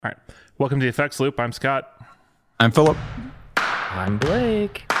All right. Welcome to the Effects Loop. I'm Scott. I'm Philip. I'm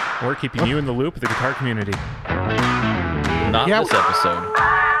Blake. We're keeping you in the loop of the guitar community. Not this episode.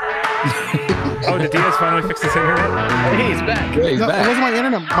 Oh, did Diaz finally fix his internet? Hey, he's back. Yeah, he's No, back. it wasn't my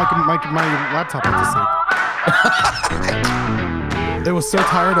internet. My laptop went to sleep. It was so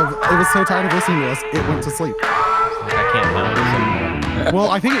tired of listening to us. It went to sleep. I can't handle this anymore.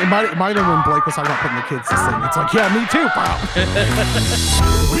 Well, I think it might have been when Blake was talking about putting the kids to sleep. It's like, yeah, me too, pal.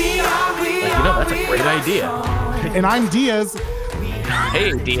 Like, that's a great idea. And I'm Diaz.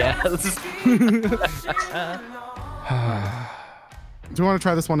 Hey, Diaz. Do you want to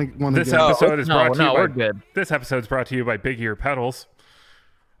try this one This again? episode is brought to you we're by, good. This episode's brought to you by Big Ear Pedals,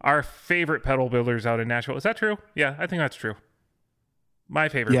 our favorite pedal builders out in Nashville. Is that true? Yeah, I think that's true. My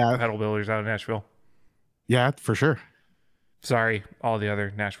favorite pedal builders out in Nashville. Yeah, for sure. Sorry, all the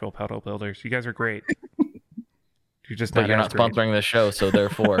other Nashville pedal builders. You guys are great. You're just But you're not great. sponsoring the show, so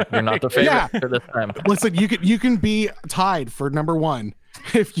therefore you're not the favorite for this time. Listen, you can be tied for number one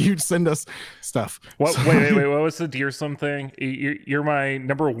if you send us stuff. What? Wait. What was the Deer Slim thing? You're my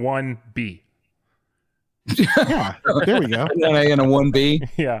number 1B. Yeah, there we go. An A and a 1B.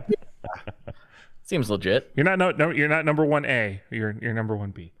 Yeah. Seems legit. You're not you're not number 1A. You're number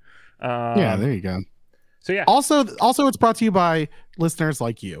 1B. Yeah, there you go. So yeah. Also, it's brought to you by listeners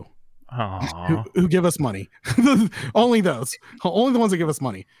like you who give us money. Only the ones that give us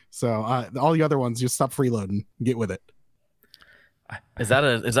money. So all the other ones, just stop freeloading. Get with it. Is that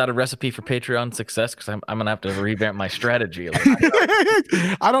a recipe for Patreon success? Because I'm gonna have to revamp my strategy a little.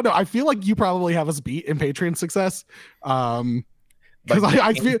 I don't know. I feel like you probably have us beat in Patreon success. Because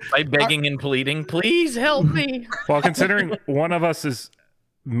I feel by begging and pleading, please help me. Well, considering one of us is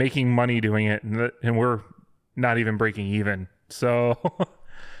making money doing it, and we're not even breaking even, so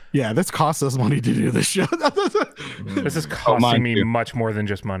yeah, this costs us money to do this show. this is costing me much more than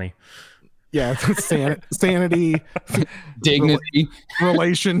just money. Yeah, sanity, Dignity.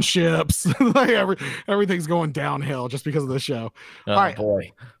 relationships, like everything's going downhill just because of the show. Oh, All right.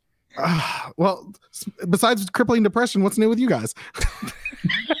 boy. Well, besides crippling depression, what's new with you guys?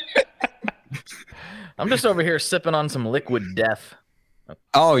 I'm just over here sipping on some liquid death.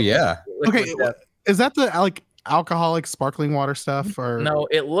 Oh yeah. Liquid Okay, Death. is that the like alcoholic sparkling water stuff or No,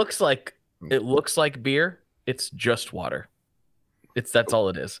 it looks like beer. It's just water. That's all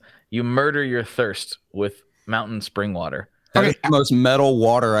it is. You murder your thirst with mountain spring water. That Okay. is the most metal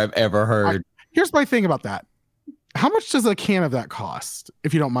water I've ever heard. Here's my thing about that. How much does a can of that cost,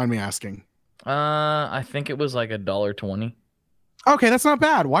 if you don't mind me asking? I think it was like $1.20. Okay, that's not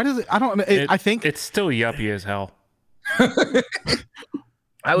bad. Why does it? I don't. I think it's still yuppie as hell.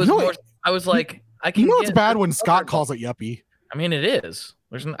 I was like, I can. you know it's get bad when $1. Scott calls it yuppie. I mean, it is.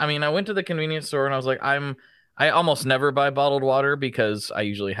 I went to the convenience store and I was like, I almost never buy bottled water because I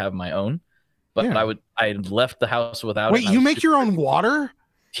usually have my own. But Yeah. I left the house without Wait, it. you make your own water?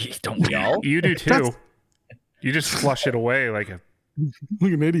 Don't we all? You do too. That's- You just flush it away like a.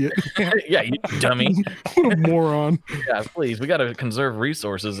 Like an idiot. Yeah, you dummy. What a moron. Yeah, please. We got to conserve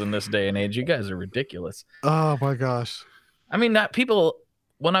resources in this day and age. You guys are ridiculous. Oh my gosh. I mean, that people,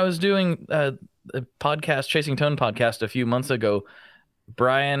 when I was doing the podcast, Chasing Tone podcast a few months ago,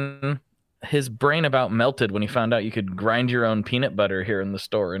 Brian, his brain about melted when he found out you could grind your own peanut butter here in the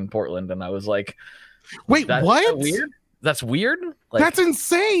store in Portland. And I was like, Wait, Is what? that weird? That's weird? Like, That's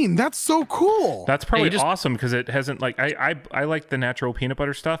insane. That's so cool. That's probably just- awesome because it hasn't like I like the natural peanut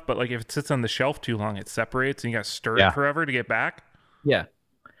butter stuff, but like if it sits on the shelf too long, it separates and you got to stir Yeah. it forever to get back. yeah.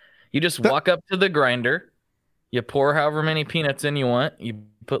 You just walk up to the grinder, you pour however many peanuts in you want, you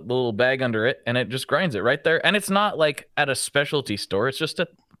put the little bag under it, and it just grinds it right there. And it's not like at a specialty store. It's just at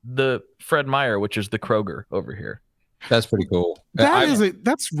the Fred Meyer, which is the Kroger over here. That's pretty cool.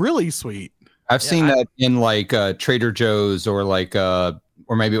 That's really sweet. I've seen that in like Trader Joe's or like or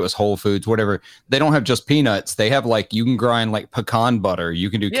maybe it was Whole Foods, whatever. They don't have just peanuts. They have like you can grind like pecan butter. You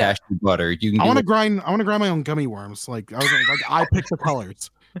can do cashew butter. You can. I want to grind my own gummy worms. Like I pick the colors.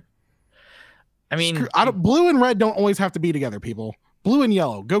 I mean, Blue and red don't always have to be together, people. Blue and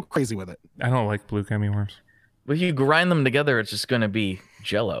yellow, go crazy with it. I don't like blue gummy worms. if you grind them together, it's just going to be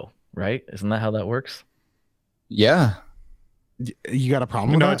Jello, right? Isn't that how that works? Yeah. You got a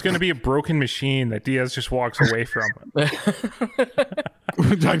problem with No, that? it's going to be a broken machine that Diaz just walks away from. I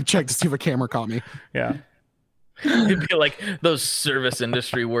checked to see if a camera caught me. Yeah. It'd be like those service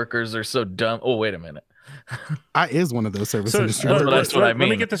industry workers are so dumb. Oh, wait a minute. I is one of those service So industry. that's workers. what I let me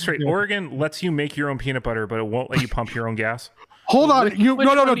mean. get this straight. Oregon lets you make your own peanut butter, but it won't let you pump your own gas. Hold on, Which no, one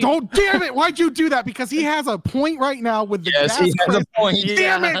do you- don't, damn it! Why'd you do that? Because he has a point right now with the Yes, gas he has price. a point.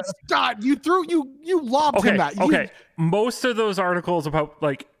 Damn it, Scott! You lobbed Okay, him that. okay. Most of those articles about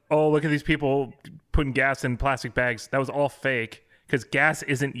like oh, look at these people putting gas in plastic bags. That was all fake because gas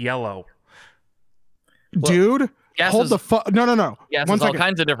isn't yellow. Dude, hold the fuck. No. Gas is all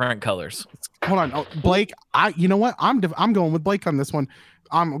kinds of different colors. Hold on. Oh, Blake, you know what? I'm going with Blake on this one.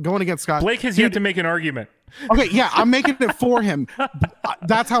 I'm going against Scott. Blake has yet to make an argument. Okay, yeah, I'm making it for him.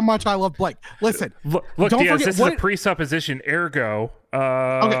 That's how much I love Blake. Listen, look, Diaz, this is a presupposition. Ergo.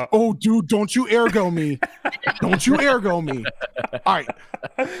 Okay. Oh, dude, don't you ergo me. Don't you ergo me. All right.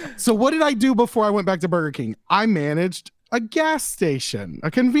 So what did I do before I went back to Burger King? I managed a gas station,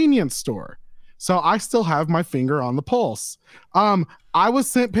 a convenience store. So I still have my finger on the pulse. I was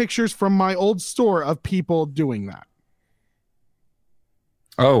sent pictures from my old store of people doing that.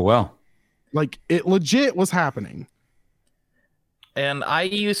 Oh, well. Like, it legit was happening. And I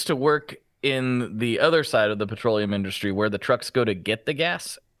used to work in the other side of the petroleum industry where the trucks go to get the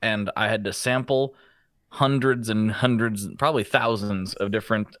gas, and I had to sample hundreds and hundreds, probably thousands of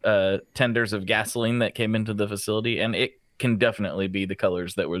different tenders of gasoline that came into the facility, and it can definitely be the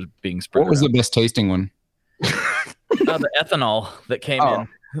colors that was being spread. What was the best tasting one? The ethanol that came in.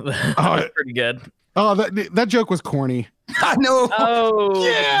 That was pretty good. Oh, that joke was corny. I know. Oh,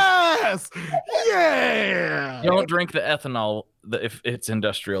 yes, yeah. Don't drink the ethanol if it's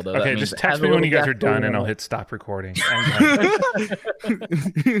industrial, though. Okay, just text me when you guys are done, and I'll hit stop recording.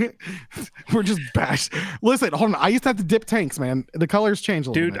 We're just bashed. Listen, hold on. I used to have to dip tanks, man. The colors change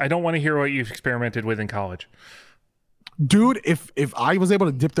a little bit. Dude, I don't want to hear what you've experimented with in college. Dude, if I was able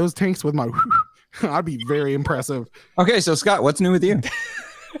to dip those tanks with my, I'd be very impressive. Okay, so Scott, what's new with you?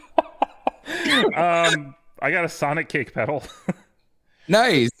 I got a Sonic cake pedal.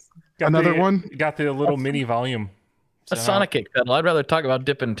 Nice. Another one? Got the little mini volume. A Sonic cake pedal. I'd rather talk about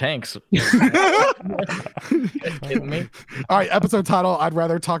dipping tanks. Kidding me? All right, episode title, I'd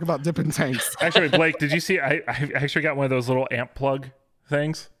rather talk about dipping tanks. Actually, Blake, did you see I actually got one of those little amp plug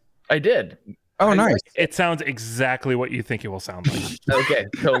things? I did. Oh, nice. It sounds exactly what you think it will sound like. Okay,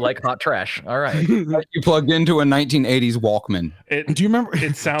 so like hot trash. All right. You plugged into a 1980s Walkman. Do you remember?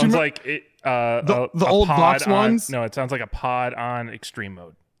 It sounds like it. The old box ones? No, it sounds like a pod on extreme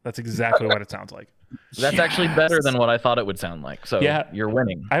mode. That's exactly what it sounds like. That's actually better than what I thought it would sound like. So yeah, you're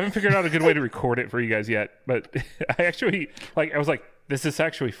winning. I haven't figured out a good way to record it for you guys yet, but I actually I was like, this is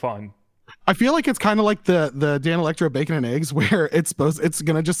actually fun. I feel like it's kind of like the Dan Electro Bacon and Eggs, where it's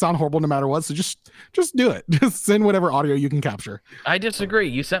gonna just sound horrible no matter what. So just do it. Just send whatever audio you can capture. I disagree.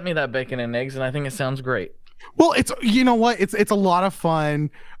 You sent me that Bacon and Eggs, and I think it sounds great. Well, you know what? It's a lot of fun.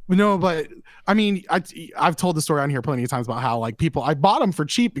 No, but I mean, I've told the story on here plenty of times about how like I bought them for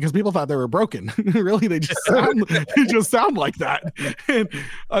cheap because people thought they were broken. Really, they just sound like that. And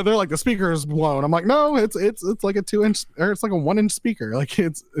they're like, the speaker is blown. I'm like, no, it's like a 2-inch or it's like a 1-inch speaker. Like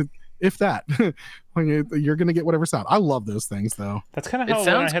if that, you're gonna get whatever sound. I love those things though. That's kind of how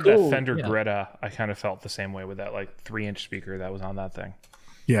when I had that Fender Greta, I kind of felt the same way with that like 3-inch speaker that was on that thing.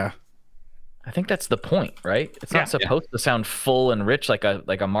 Yeah. I think that's the point, right? It's not supposed to sound full and rich like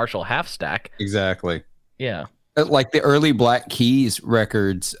a Marshall half stack. Exactly. Yeah. Like the early Black Keys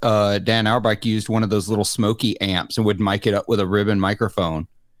records, Dan Auerbach used one of those little smoky amps and would mic it up with a ribbon microphone.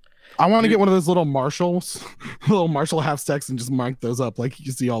 I want to get one of those little Marshall half stacks and just mic those up like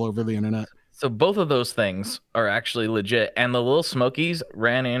you see all over the internet. So both of those things are actually legit, and the little Smokies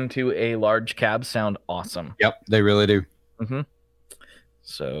ran into a large cab sound awesome. Yep, they really do. Mm-hmm.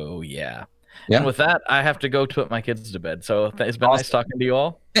 So yeah. And with that, I have to go put my kids to bed. So it's been nice talking to you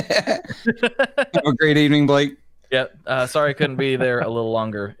all. Have a great evening, Blake. Yeah. Sorry I couldn't be there a little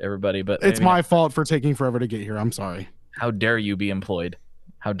longer, everybody. But it's my fault for taking forever to get here. I'm sorry. How dare you be employed?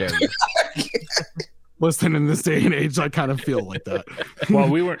 How dare you? Listen, in this day and age, I kind of feel like that. Well,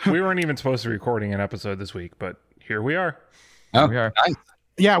 we weren't even supposed to be recording an episode this week, but here we are. Oh, we are. Nice.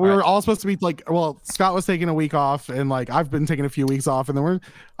 Yeah, we were all supposed to be like, well, Scott was taking a week off, and like I've been taking a few weeks off, and then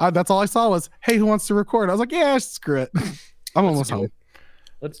that's all I saw was, hey, who wants to record? I was like, yeah, screw it. I'm almost home.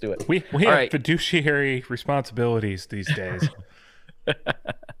 Let's do it. We have fiduciary responsibilities these days.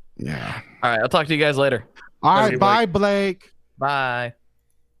 Yeah. All right, I'll talk to you guys later. All right, bye, Blake. Bye.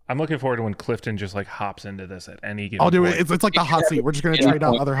 I'm looking forward to when Clifton just like hops into this at any given I'll do point. it. It's like the hot seat. We're just gonna trade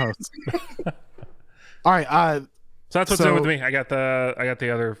out other hosts. All right. So that's what's new with me. I got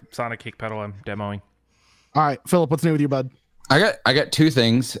the other Sonic cake pedal I'm demoing. All right, Philip, what's new with you, bud? I got two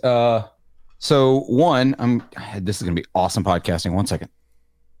things. So one, this is gonna be awesome podcasting. 1 second.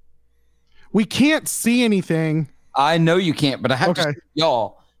 We can't see anything. I know you can't, but I have to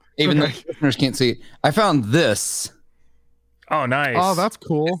y'all, even though listeners can't see it. I found this. Oh, nice. Oh, that's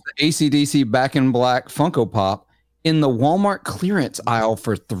cool. It's the AC/DC Back in Black Funko Pop. in the Walmart clearance aisle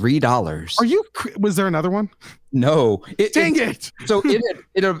for $3. Was there another one? No. Dang it. So it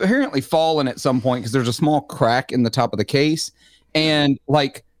had apparently fallen at some point because there's a small crack in the top of the case. And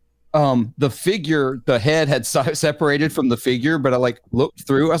like the head had separated from the figure, but I like looked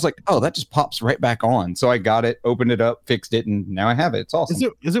through. I was like, oh, that just pops right back on. So I got it, opened it up, fixed it, and now I have it. It's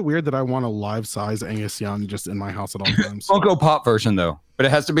awesome. Is it weird that I want a life size Angus Young just in my house at all times? Funko Pop version though, but it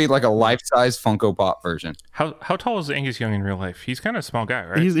has to be like a life size Funko Pop version. How tall is Angus Young in real life? He's kind of a small guy,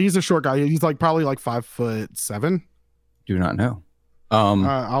 right? He's a short guy. He's like probably like 5'7". Do not know.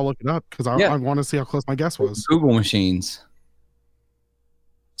 I'll look it up because I want to see how close my guess was. Google machines.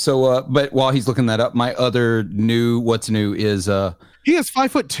 So, but while he's looking that up, my other what's new is he is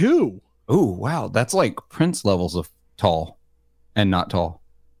 5'2". Oh wow, that's like Prince levels of tall, and not tall.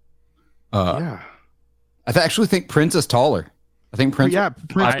 Yeah, I actually think Prince is taller. I think Prince. Yeah,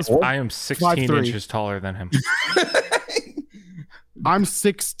 Prince I am 16 inches taller than him. I'm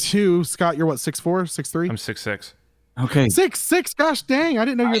 6'2". Scott, you're what, 6'4", 6'3"? I'm 6'6". Okay, 6'6". Gosh dang, I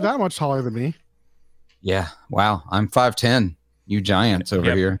didn't know you're that much taller than me. Yeah, wow, I'm 5'10". You giants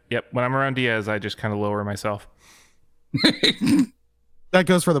over here. Yep. When I'm around Diaz, I just kind of lower myself. That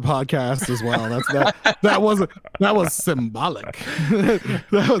goes for the podcast as well. That was symbolic.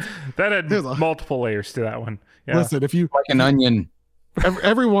 that had multiple layers to that one. Yeah. Listen, if you like an onion.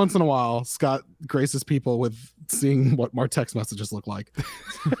 Every once in a while, Scott graces people with seeing what our text messages look like.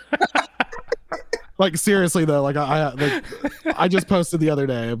 Like seriously though, like I just posted the other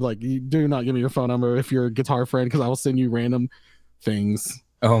day. I'm like, you do not give me your phone number if you're a guitar friend because I will send you random things.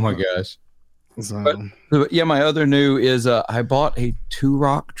 Oh my gosh. So. But yeah, my other new is I bought a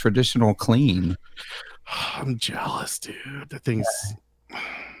 2-Rock traditional clean. I'm jealous, dude. The thing's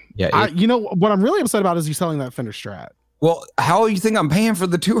yeah. You know what I'm really upset about is you selling that Fender Strat. Well, how do you think I'm paying for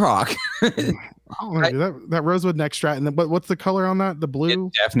the 2-Rock? I don't know, that rosewood neck Strat, and what's the color on that? The blue?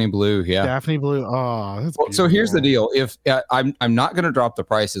 Daphne blue, yeah. Daphne blue. Oh, that's so here's the deal. If I'm not going to drop the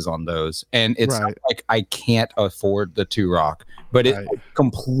prices on those, and it's not like I can't afford the 2-Rock, but it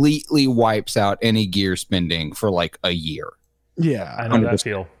completely wipes out any gear spending for like a year. Yeah, I know 100%. That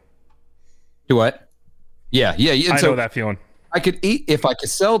feel. Do what? Yeah. And I know that feeling. I could if I could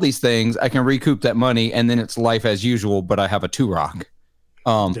sell these things, I can recoup that money, and then it's life as usual. But I have a 2-Rock.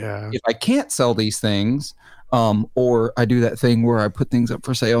 If I can't sell these things, or I do that thing where I put things up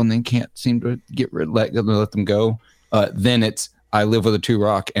for sale and then can't seem to let them go, then I live with a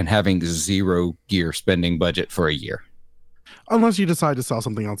 2-Rock and having zero gear spending budget for a year. Unless you decide to sell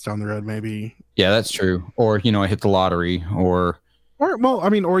something else down the road, maybe. Yeah, that's true. Or I hit the lottery, or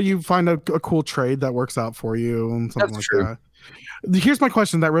you find a cool trade that works out for you and something like that. Here's my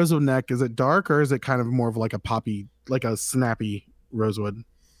question: that rosewood neck, is it dark or is it kind of more of like a poppy, like a snappy rosewood?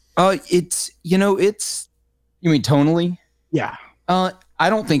 It's you mean tonally? Yeah. I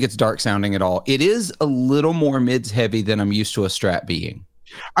don't think it's dark sounding at all. It is a little more mids heavy than I'm used to a Strat being.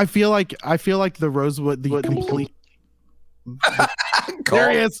 I feel like the rosewood, the complete.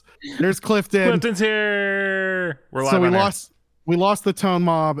 There he is. There's Clifton. Clifton's here. We're live. So we lost the Tone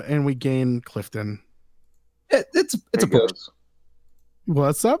Mob and we gained Clifton. It's a push.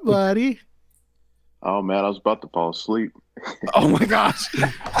 What's up, buddy? Oh man, I was about to fall asleep. Oh my gosh.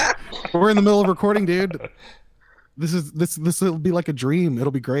 We're in the middle of recording, dude. This will be like a dream.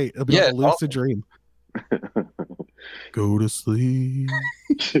 It'll be great. It'll be like a lucid dream. Go to sleep.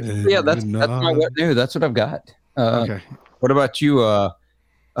 Yeah, that's my what new. That's what I've got. Okay. What about you?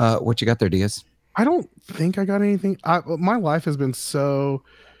 What you got there, Diaz? I don't think I got anything. My life has been so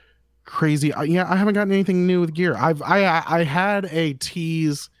crazy. I haven't gotten anything new with gear. I had a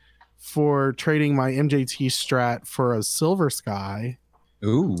tease for trading my MJT Strat for a Silver Sky.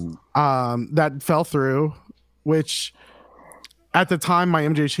 Ooh. That fell through, which at the time my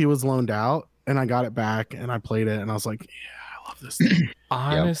MJT was loaned out and I got it back and I played it and I was like, yeah, I love this thing.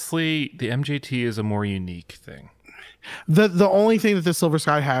 Honestly, the MJT is a more unique thing. The only thing that the Silver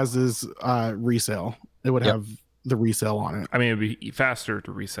Sky has is resale. It would have the resale on it. I mean, it'd be faster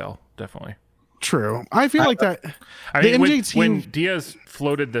to resell, definitely. True. I feel like that. I mean, MJT... when Diaz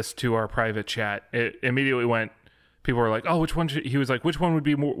floated this to our private chat, it immediately went. People were like, "Oh, which one?" He was like, "Which one would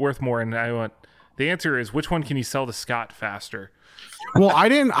be worth more?" And I went, "The answer is which one can you sell to Scott faster?" Well, I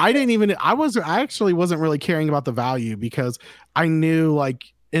actually wasn't really caring about the value because I knew like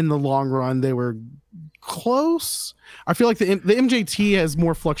in the long run they were close. I feel like the MJT has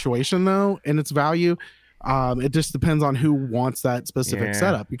more fluctuation though in its value. It just depends on who wants that specific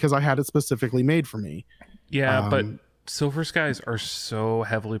setup because I had it specifically made for me. Yeah, but Silver Skies are so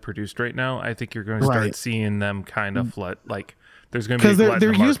heavily produced right now. I think you're going to start seeing them kind of flood. Like there's going to be a glut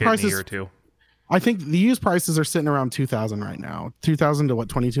in the market in a year or two. I think the used prices are sitting around 2,000 right now. 2,000 to what,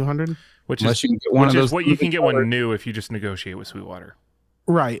 2,200? Which is what you can get one new if you just negotiate with Sweetwater.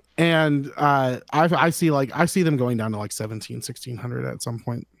 Right. And I see them going down to like 1,600 at some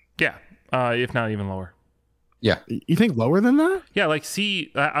point. Yeah. If not even lower. Yeah. You think lower than that? Yeah, like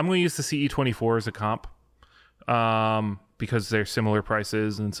I'm going to use the CE24 as a comp. Because they're similar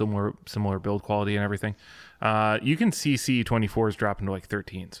prices and similar build quality and everything. You can see CE24s drop into like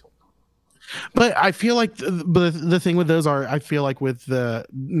 13s. But I feel like the thing with those I feel like with the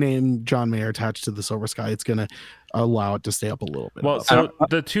name John Mayer attached to the Silver Sky, it's going to allow it to stay up a little bit. Well, so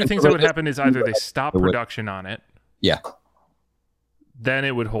the two things that would happen is either they stop production on it. Yeah. Then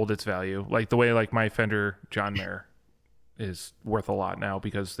it would hold its value. Like the way like my Fender John Mayer is worth a lot now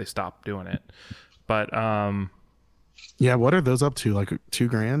because they stopped doing it. But yeah, what are those up to? Like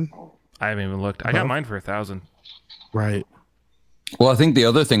 $2,000? I haven't even looked. I got mine for 1,000. Right. Well, I think the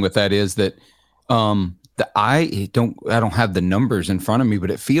other thing with that is that I don't have the numbers in front of me,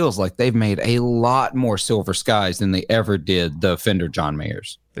 but it feels like they've made a lot more Silver Skies than they ever did the Fender John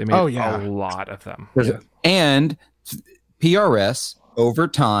Mayers. They made a lot of them. Yeah. And PRS over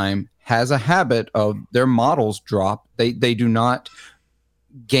time has a habit of their models drop. They do not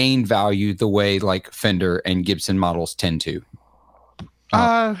gain value the way like Fender and Gibson models tend to.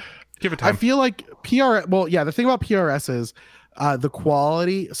 Give it time. I feel like PRS. Well, yeah. The thing about PRS is the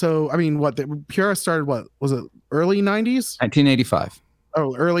quality. So I mean, the PRS started? What was it? Early 90s? 1985.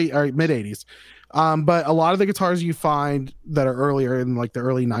 Oh, early or mid 80s. But a lot of the guitars you find that are earlier in like the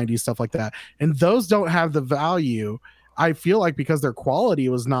early 90s, stuff like that, and those don't have the value. I feel like because their quality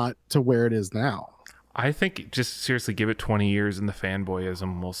was not to where it is now. I think just seriously give it 20 years and the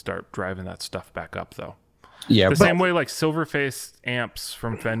fanboyism will start driving that stuff back up, though. Yeah. Same way like Silverface amps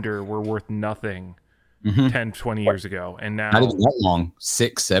from Fender were worth nothing 10, 20 years ago. And now. Not even that long,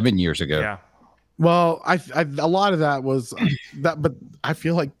 6-7 years ago. Yeah. Well, I a lot of that was that, but I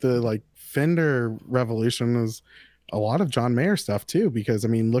feel like the like Fender revolution is a lot of John Mayer stuff too, because I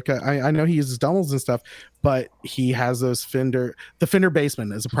mean, look at I know he uses doubles and stuff, but he has those the Fender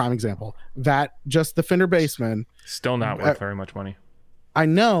Bassman is a prime example. That just the Fender Bassman still not worth very much money. I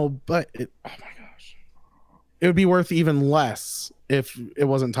know, but oh my gosh, it would be worth even less if it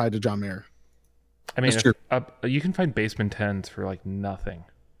wasn't tied to John Mayer. I mean, you can find Bassman 10s for like nothing.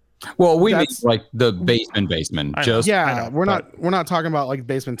 Well, we mean like the Bassman. Just we're not talking about like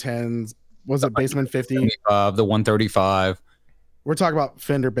Bassman 10s. Was it Bassman 50? The 135. We're talking about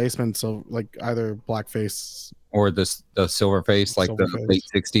Fender Bassman, so like either blackface or the Silverface, like the late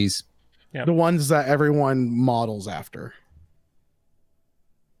 60s. Yeah. The ones that everyone models after.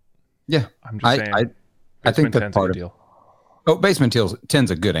 Yeah, I'm just saying. I think that's part of it. Oh, Bassman 10's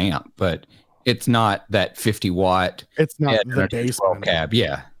a good amp, but it's not that 50 watt. It's not the Bassman cab.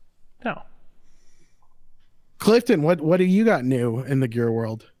 Yeah. No. Clifton, what do you got new in the gear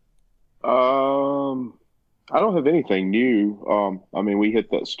world? I don't have anything new. I mean, we hit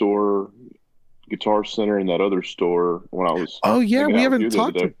that store, Guitar Center, and that other store when I was. Oh yeah, we haven't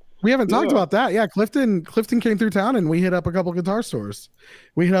talked about that. Yeah, Clifton came through town and we hit up a couple guitar stores.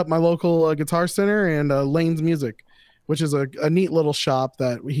 We hit up my local Guitar Center and Lane's Music, which is a neat little shop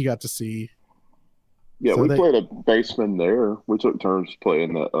that he got to see. Yeah, so we played a Bassman there. We took turns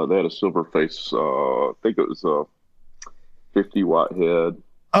playing that. They had a Silverface. I think it was a 50 watt head.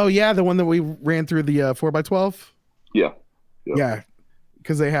 Oh yeah, the one that we ran through the 4x12. Yeah,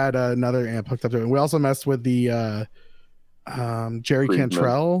 because they had another amp hooked up to it. And we also messed with the Jerry Friedman.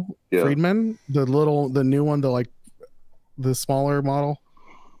 Cantrell Friedman, the new one, the smaller model.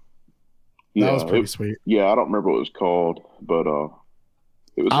 Yeah, that was pretty sweet. Yeah, I don't remember what it was called, but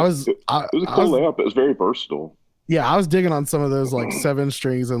it was a cool amp. It was very versatile. Yeah, I was digging on some of those like 7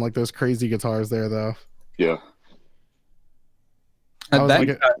 strings and like those crazy guitars there though. Yeah.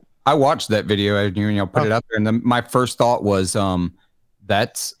 I watched that video and put it out there, and then my first thought was,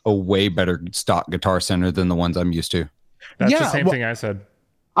 that's a way better stock Guitar Center than the ones I'm used to. That's the same thing I said.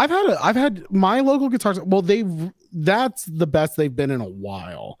 I've had my local guitars. Well, that's the best they've been in a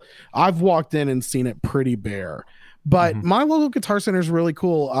while. I've walked in and seen it pretty bare, but my local Guitar Center is really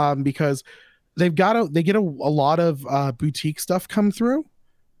cool because they get a lot of boutique stuff come through,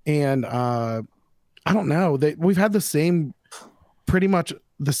 and I don't know, we've had pretty much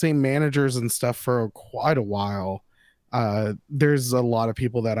the same managers and stuff for quite a while. There's a lot of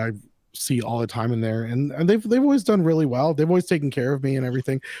people that I see all the time in there, and they've always done really well. They've always taken care of me and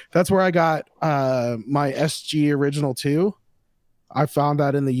everything. That's where I got my SG Original 2. I found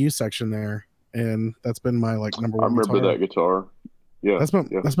that in the U section there, and that's been my like number one. I remember guitar. that guitar. Yeah, that's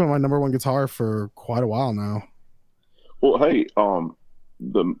been my number one guitar for quite a while now. Well, hey,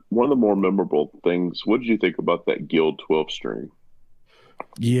 one of the more memorable things. What did you think about that Guild 12 string?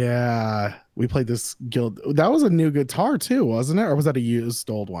 Yeah, we played this Guild. That was a new guitar too, wasn't it? Or was that a used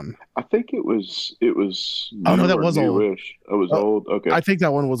old one? I think it was. Oh no, that was old. It was old. Okay, I think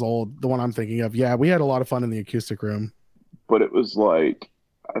that one was old. The one I'm thinking of. Yeah, we had a lot of fun in the acoustic room. But it was like,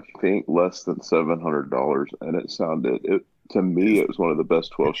 I think less than $700, and it sounded. To me, it was one of the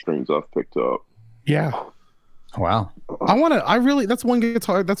best 12 strings I've picked up. Yeah. Wow. That's one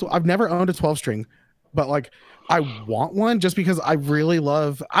guitar. I've never owned a 12 string, but like I want one just because I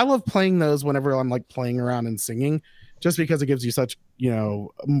love playing those whenever I'm like playing around and singing, just because it gives you such,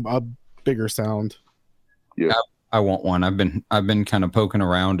 a bigger sound. Yeah. I want one. I've been kind of poking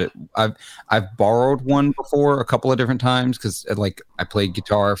around it. I've borrowed one before a couple of different times because like I played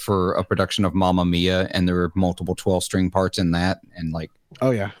guitar for a production of Mamma Mia and there were multiple 12 string parts in that, and like,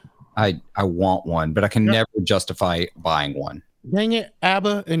 oh yeah, I want one, but I can never justify buying one. Dang it,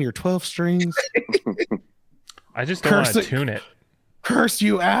 ABBA and your 12 strings. I just don't want to tune it. Curse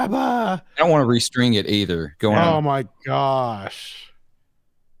you, ABBA. I don't want to restring it either. My gosh.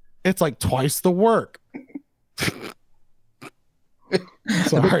 It's like twice the work.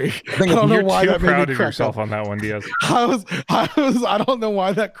 Sorry. I don't know why that proud of yourself on that one, Diaz. I don't know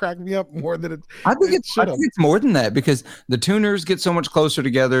why that cracked me up more than it. I think it's more than that because the tuners get so much closer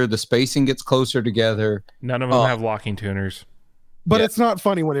together, the spacing gets closer together. None of them have locking tuners. But it's not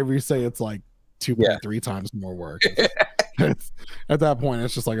funny whenever you say it's like 2.3 times more work. At that point,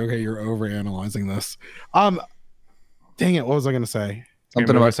 it's just like, okay, you're overanalyzing this. Dang it, what was I going to say?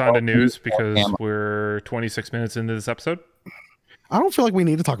 Something about on to news because we're 26 minutes into this episode. I don't feel like we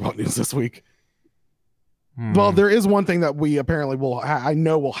need to talk about news this week. Well, there is one thing that we apparently we'll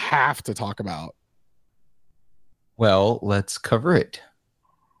have to talk about. Well, let's cover it.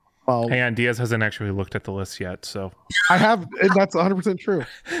 Well, hang on, Diaz hasn't actually looked at the list yet, so I have. That's 100% true.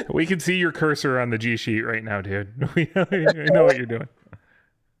 We can see your cursor on the G sheet right now, dude. We know what you're doing.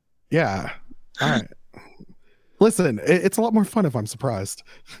 Yeah. All right. Listen, it's a lot more fun if I'm surprised.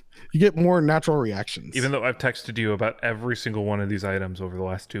 You get more natural reactions. Even though I've texted you about every single one of these items over the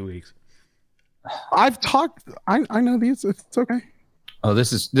last 2 weeks. I've talked. I know these. It's okay. Oh,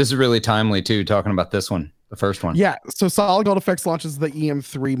 this is really timely too. Talking about this one, the first one. Yeah. So Solid Gold Effects launches the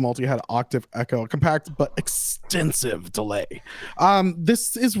EM3 multi-head octave echo, compact but extensive delay.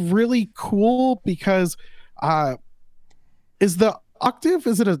 This is really cool because is the octave?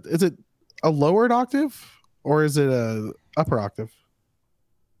 Is it a lowered octave? Or is it a upper octave?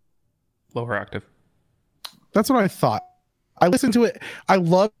 Lower octave. That's what I thought. I listened to it. I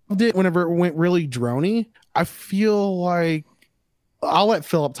loved it whenever it went really drony. I feel like I'll let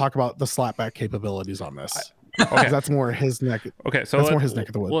Philip talk about the slapback capabilities on this. Okay. That's more his neck. Okay, so that's more his neck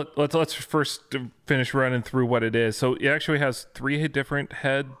of the wood. Let's first finish running through what it is. So it actually has 3 different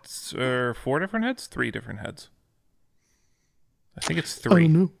heads, or 4 different heads, 3 different heads. I think it's 3. Oh,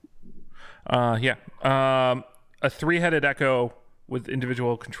 no. Yeah. A 3-headed echo with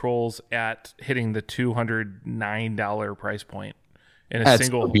individual controls at hitting the $209 price point in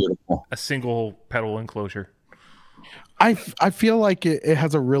a single pedal enclosure. I feel like it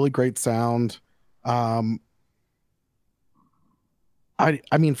has a really great sound. I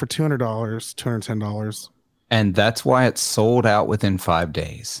mean for $200, $210. And that's why it's sold out within 5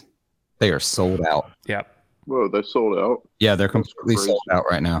 days. They are sold out. Yep. Whoa, they sold out? Yeah, they're completely sold out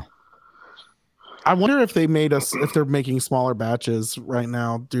right now. I wonder if they're making smaller batches right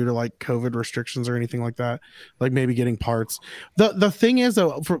now due to like COVID restrictions or anything like that. Like maybe getting parts. The thing is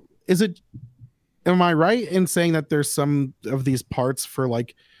though, am I right in saying that there's some of these parts for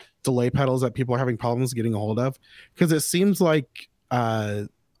like delay pedals that people are having problems getting a hold of? Because it seems like I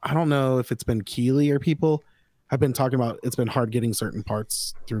don't know if it's been Keeley or people have been talking about it's been hard getting certain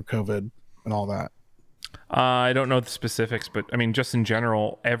parts through COVID and all that. I don't know the specifics, but I mean, just in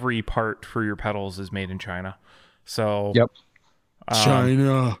general, every part for your pedals is made in China. So, yep,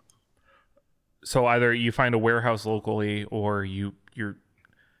 China. So either you find a warehouse locally, or you're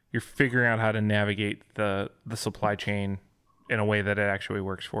figuring out how to navigate the supply chain in a way that it actually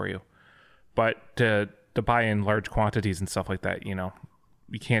works for you. But to buy in large quantities and stuff like that, you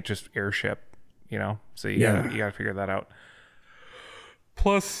can't just airship, So you gotta figure that out.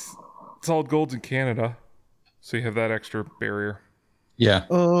 Plus, Solid Gold's in Canada, so you have that extra barrier. Yeah.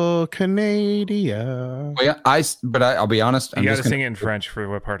 Oh, Canada. Well, yeah, I'll be honest. You got to sing it in French for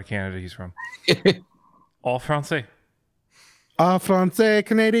what part of Canada he's from. All français. En français,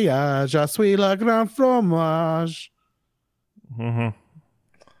 Canada, je suis le grand fromage. Mm-hmm.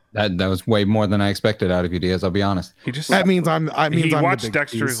 That was way more than I expected out of you, Diaz. I'll be honest. He watched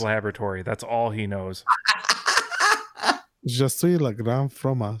Dexter's Laboratory. That's all he knows. Je suis le grand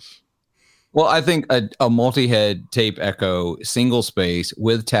fromage. Well, I think a multi-head tape echo single space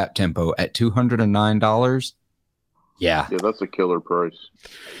with tap tempo at $209. Yeah, that's a killer price.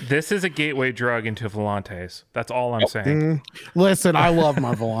 This is a gateway drug into Volantes. That's all I'm saying. Listen, I love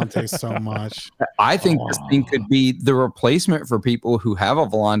my Volante so much. I think this thing could be the replacement for people who have a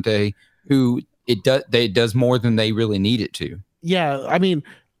Volante who it does more than they really need it to. Yeah, I mean,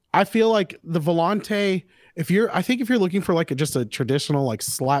 I feel like the Volante, if you're looking for like just a traditional like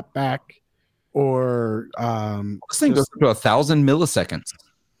slap back or this thing goes to 1,000 milliseconds.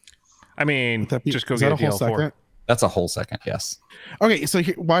 I mean, just go get a DL4. Second? That's a whole second, yes. Okay, so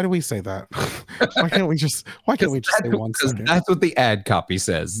why do we say that? Why can't we just say 1 second? That's what the ad copy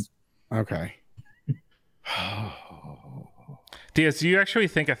says. Okay. Diaz, do you actually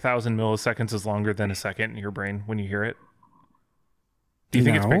think 1,000 milliseconds is longer than a second in your brain when you hear it? Do you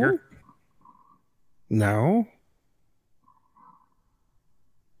think it's bigger? No.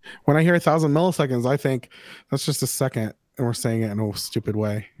 When I hear 1,000 milliseconds, I think that's just a second, and we're saying it in a stupid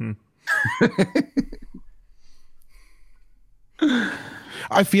way.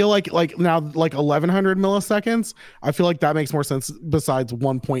 I feel like now 1,100 milliseconds. I feel like that makes more sense besides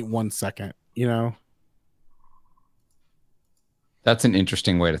 1.1 second. You know, that's an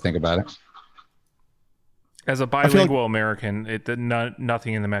interesting way to think about it. As a bilingual American,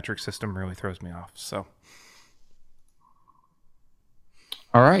 nothing in the metric system really throws me off. So,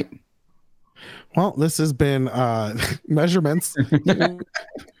 all right. Well, this has been measurements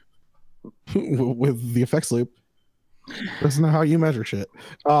with the effects loop. This is not how you measure shit.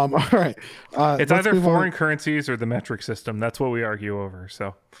 All right. It's either foreign currencies or the metric system. That's what we argue over.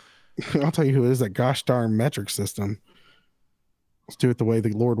 So I'll tell you who it is, that gosh darn metric system. Let's do it the way the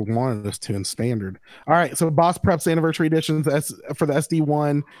Lord wanted us to in standard. All right. So Boss Preps anniversary editions for the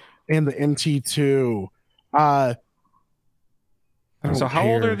SD1 and the MT2. So how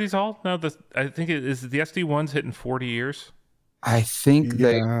old are these all? No, I think the SD1's hitting 40 years. I think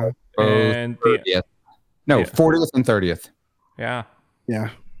they are both and 30th. No, 40th and 30th. Yeah. Yeah.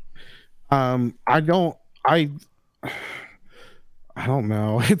 I don't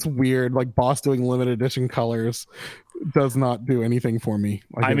know. It's weird. Like Boss doing limited edition colors does not do anything for me.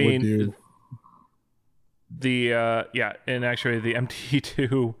 Like I mean, and actually the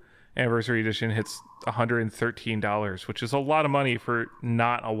MT2 anniversary edition hits $113, which is a lot of money for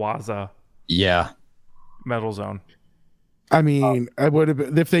not a Waza. Yeah. Metal Zone. I mean, I would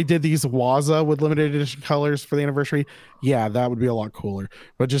have, if they did these Waza with limited edition colors for the anniversary. Yeah, that would be a lot cooler.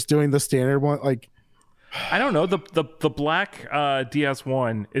 But just doing the standard one, like, I don't know. The black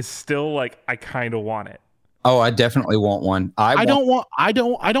DS1 is still like, I kind of want it. Oh, I definitely want one. I don't want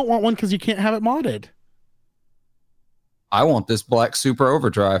one because you can't have it modded. I want this black Super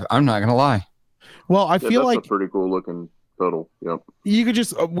Overdrive. I'm not gonna lie. Well, I feel like a pretty cool looking pedal. Yep. You could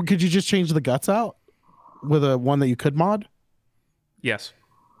just change the guts out with a one that you could mod. Yes.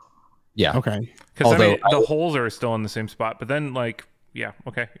 Yeah. Okay. Because the holes are still in the same spot, but then yeah,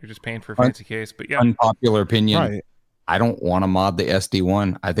 okay, you're just paying for a fancy case. But yeah, unpopular opinion. Right. I don't want to mod the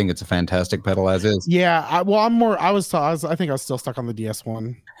SD1. I think it's a fantastic pedal as is. Yeah. I think I was still stuck on the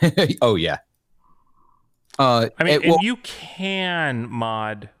DS1. Oh yeah. You can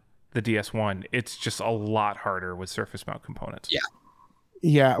mod the DS1. It's just a lot harder with surface mount components. Yeah.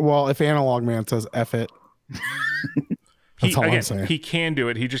 Yeah. Well, if Analog Man says F it. That's all I'm saying. He can do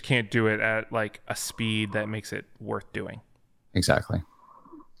it. He just can't do it at like a speed that makes it worth doing. Exactly.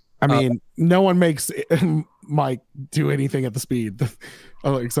 I mean, no one makes Mike do anything at the speed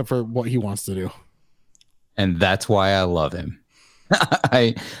except for what he wants to do. And that's why I love him.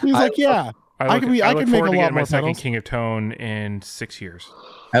 I can make a lot more second King of Tone in 6 years.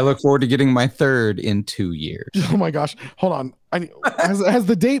 I look forward to getting my third in 2 years. Oh my gosh. Hold on. Has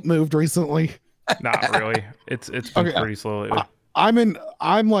the date moved recently? Not really. It's been pretty slow lately. I think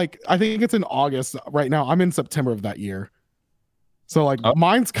it's in August right now. I'm in September of that year. So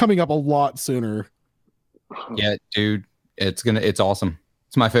mine's coming up a lot sooner. Yeah, dude. It's awesome.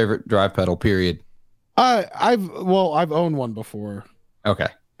 It's my favorite drive pedal, period. I've owned one before. Okay.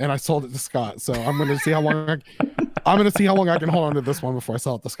 And I sold it to Scott. So I'm gonna see how long I can hold on to this one before I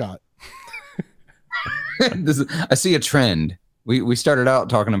sell it to Scott. I see a trend. We started out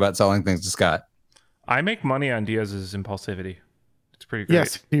talking about selling things to Scott. I make money on Diaz's impulsivity. It's pretty great.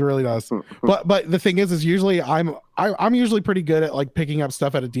 Yes, he really does. But the thing is usually I'm usually pretty good at like picking up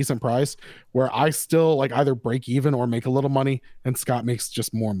stuff at a decent price where I still like either break even or make a little money, and Scott makes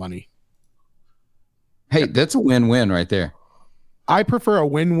just more money. Hey, that's a win-win right there. I prefer a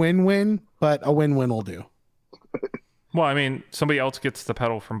win-win-win, but a win-win will do. Well, I mean, somebody else gets the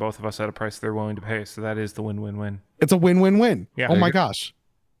pedal from both of us at a price they're willing to pay, so that is the win-win-win. It's a win-win-win. Yeah. Oh my gosh.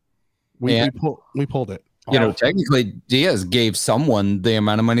 We pulled it. You know, technically Diaz gave someone the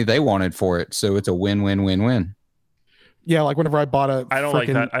amount of money they wanted for it, so it's a win-win-win-win. Yeah, like whenever I bought I don't like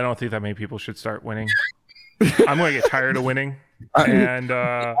that. I don't think that many people should start winning. I'm going to get tired of winning. And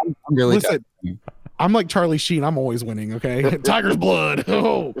I'm really listen, I'm like Charlie Sheen. I'm always winning, okay? Tiger's blood.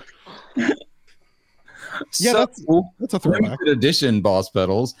 Oh. Yeah, that's a throwback. Limited edition boss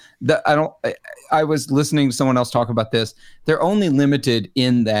pedals. I was listening to someone else talk about this. They're only limited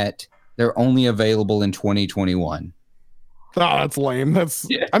in that they're only available in 2021. Oh, that's lame.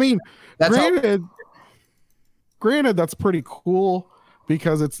 I mean, that's granted, that's pretty cool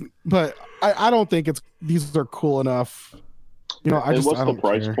because but I don't think these are cool enough. You know, what's the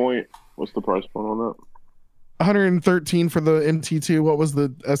price point? What's the price point on that? 113 for the NT2. What was the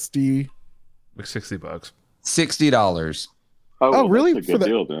SD? Like $60. $60. Oh, really? That's a good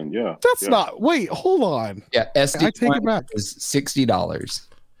deal then. Yeah. That's not. Wait, hold on. Yeah, SD. I take it back. Is $60.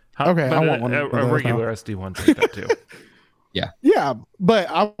 Okay, I want one. A regular SD one's like that too. Yeah. Yeah, but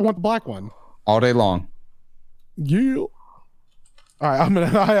I want the black one all day long. Yeah. All right, I'm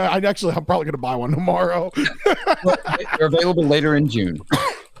probably gonna buy one tomorrow. They're available later in June.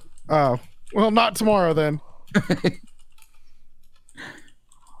 Oh, well, not tomorrow then. All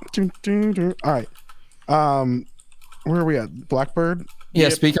right. Where are we at? Blackbird? Yeah,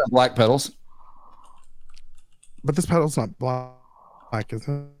 speaking of black pedals. But this pedal's not black, is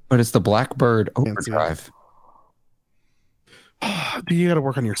it? But it's the Blackbird Overdrive. You got to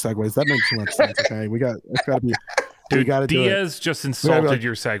work on your segues. That makes too much sense. Okay, it's got to be. Dude, Diaz just insulted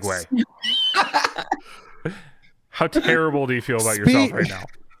your segue. How terrible do you feel about yourself right now?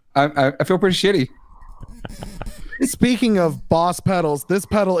 I feel pretty shitty. Speaking of boss pedals, this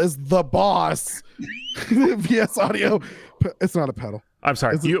pedal is the boss. VS Audio. It's not a pedal. I'm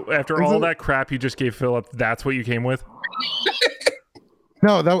sorry. After all that crap you just gave Philip, that's what you came with?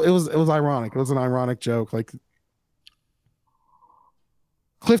 No, it was ironic. It was an ironic joke. Like,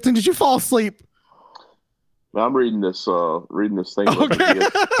 Clifton, did you fall asleep? I'm reading this thing. Okay.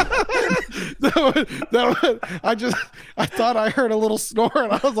 I thought I heard a little snore,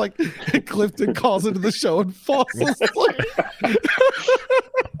 and I was like, Clifton calls into the show and falls asleep.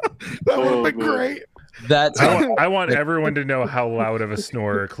 That would have been great. I want everyone to know how loud of a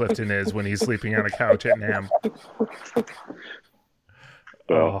snorer Clifton is when he's sleeping on a couch at NAMM.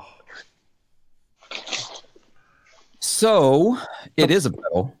 Oh. So it is a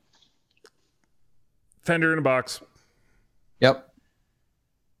pedal. Fender in a box. Yep.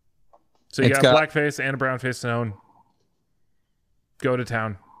 So you got a black face and a brown face to own. Go to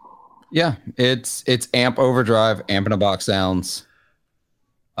town. Yeah, it's amp overdrive, amp in a box sounds.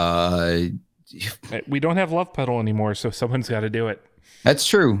 We don't have love pedal anymore, so someone's got to do it. That's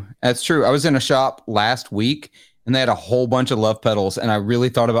true. I was in a shop last week and they had a whole bunch of love pedals, and I really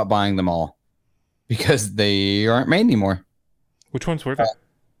thought about buying them all because they aren't made anymore. Which ones were they?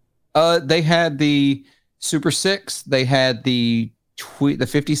 They had the Super 6. They had the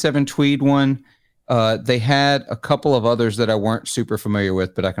 57 Tweed one. They had a couple of others that I weren't super familiar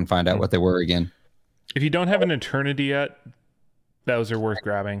with, but I can find out what they were again. If you don't have an Eternity yet, those are worth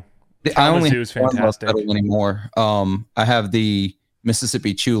grabbing. I only have is fantastic anymore. I have the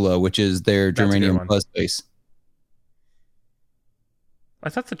Mississippi Chula, which is their germanium fuzz bass. I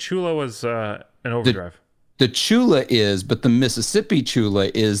thought the Chula was an overdrive. The Chula is, but the Mississippi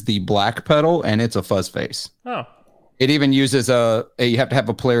Chula is the black pedal, and it's a fuzz face. Oh. It even uses you have to have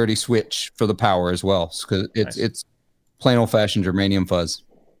a polarity switch for the power as well, because it's plain old fashioned germanium fuzz.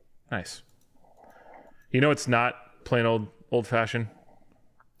 Nice. You know, it's not plain old fashioned.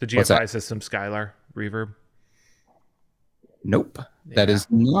 The GFI system Skylar reverb. Nope, that is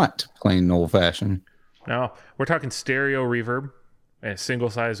not plain old fashioned. No, we're talking stereo reverb, a single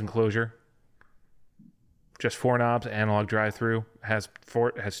size enclosure. Just 4 knobs, analog drive through, has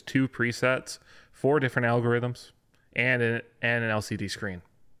 2 presets, 4 different algorithms, and an LCD screen.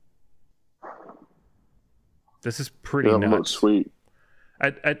 This is pretty nuts. Looks sweet.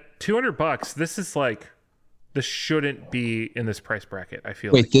 At $200, this shouldn't be in this price bracket. I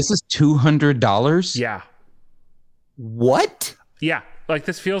feel. Wait, this is $200? Yeah. What? Yeah, like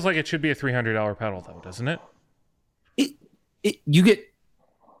this feels like it should be a $300 pedal, though, doesn't it? You get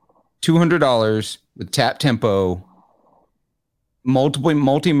 $200 with tap tempo,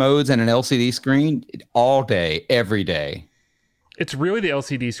 multi modes, and an LCD screen all day, every day. It's really the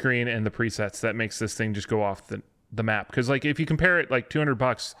LCD screen and the presets that makes this thing just go off the map. Because like if you compare it, like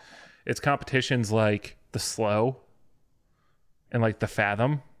 $200, it's competitions like the Slow and like the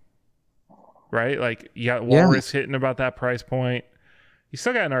Fathom. right? Like you got Walrus hitting about that price point. You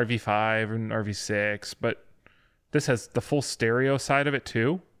still got an RV5 and RV6, but this has the full stereo side of it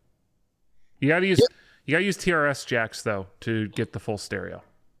too. You got to use TRS jacks though to get the full stereo.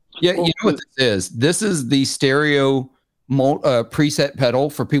 Yeah, you know what this is? This is the stereo preset pedal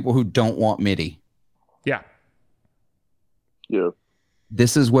for people who don't want MIDI. Yeah. Yeah.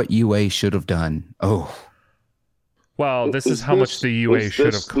 This is what UA should have done. Oh. Well, this is how much the UA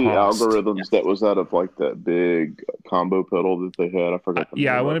should have cost. The algorithms that was out of like that big combo pedal that they had. I forgot.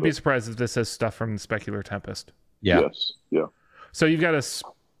 Yeah, I wouldn't be surprised if this has stuff from the Specular Tempest. Yeah. Yes. Yeah. So you've got a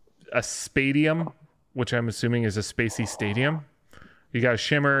Spadium, which I'm assuming is a Spacey Stadium. You got a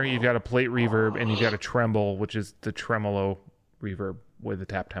Shimmer, you've got a Plate Reverb, and you've got a Tremble, which is the tremolo reverb with a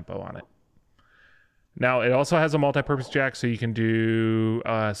tap tempo on it. Now, it also has a multi-purpose jack, so you can do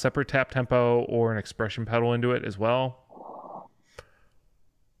a separate tap tempo or an expression pedal into it as well.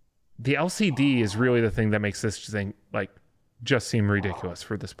 The LCD is really the thing that makes this thing like just seem ridiculous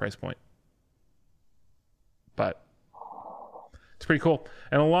for this price point. But it's pretty cool.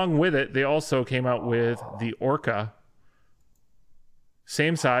 And along with it, they also came out with the Orca.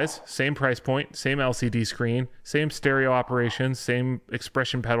 Same size, same price point, same LCD screen, same stereo operations, same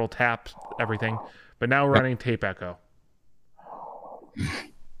expression pedal, tap, everything, but now running tape echo.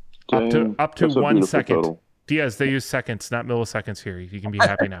 Up to 1 second. Pedal. Diaz, they use seconds, not milliseconds here. You can be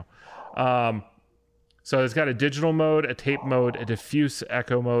happy now. So it's got a digital mode, a tape mode, a diffuse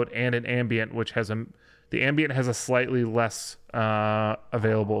echo mode, and an ambient, which has the ambient has a slightly less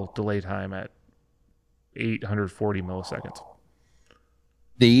available delay time at 840 milliseconds.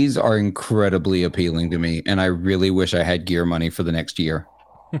 These are incredibly appealing to me, and I really wish I had gear money for the next year.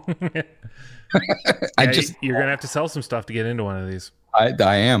 You're gonna have to sell some stuff to get into one of these.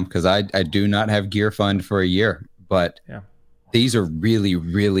 I am, because I do not have gear fund for a year, but these are really,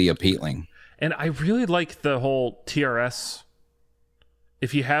 really appealing. And I really like the whole TRS.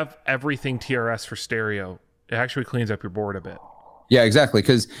 If you have everything TRS for stereo, it actually cleans up your board a bit. Yeah, exactly,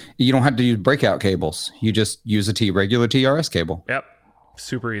 because you don't have to use breakout cables. You just use a regular TRS cable. Yep.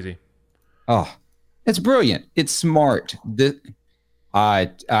 Super easy. Oh, it's brilliant. It's smart.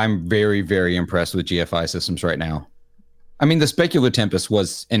 I'm very, very impressed with GFI systems right now. I mean, the Specular Tempest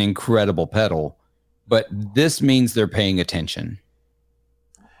was an incredible pedal, but this means they're paying attention.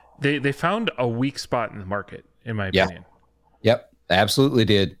 They found a weak spot in the market, in my opinion. Yep, they absolutely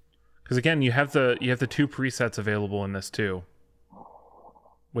did. Because again, you have the two presets available in this too,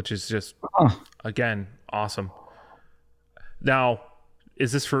 which is just again awesome. Now,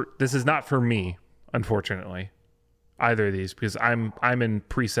 this is not for me, unfortunately, either of these, because I'm in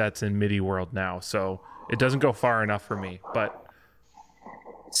presets in MIDI world now, so it doesn't go far enough for me. But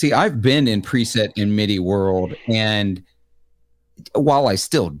see, I've been in preset in MIDI world, and while I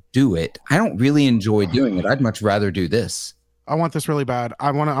still do it, I don't really enjoy doing it. I'd much rather do this. I want this really bad.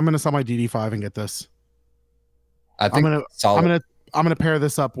 I'm gonna sell my DD5 and get this. I'm gonna pair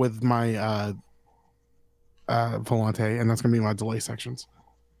this up with my Volante, and that's gonna be my delay sections.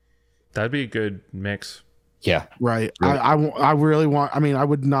 That'd be a good mix. Yeah, right. Really. I really want. I mean, I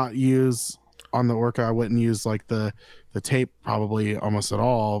would not use on the Orca. I wouldn't use like the tape probably almost at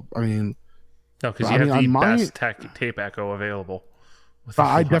all. I mean, no, because you have the best tape echo available.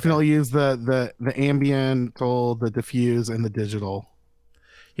 I definitely use the ambient, the diffuse, and the digital.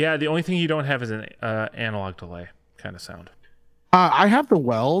 Yeah, the only thing you don't have is an analog delay kind of sound. I have the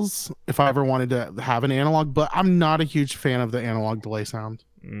Wells if I ever wanted to have an analog, but I'm not a huge fan of the analog delay sound.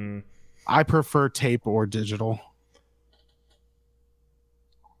 I prefer tape or digital.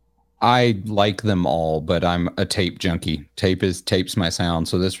 I like them all, but I'm a tape junkie. Tape's my sound,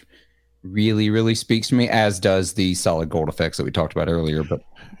 so this really, really speaks to me, as does the solid gold effects that we talked about earlier. But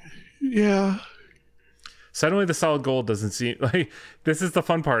yeah, suddenly the solid gold doesn't seem like this is the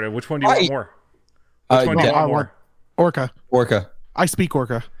fun part of which one do you want more? Which one do you want more? Orca. I speak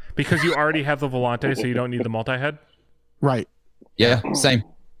Orca. Because you already have the Volante, so you don't need the multi-head? Right. Yeah, same.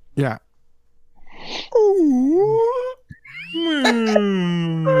 Yeah.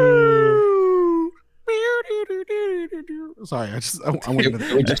 Sorry, I wanted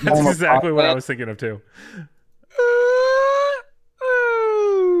to... That's exactly what I was thinking of too.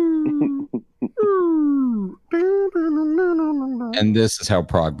 And this is how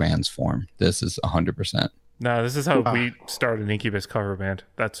prog bands form. This is 100%. No, this is how we started an Incubus cover band.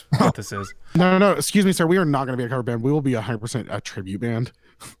 That's what this is. No. Excuse me, sir. We are not going to be a cover band. We will be 100% a tribute band.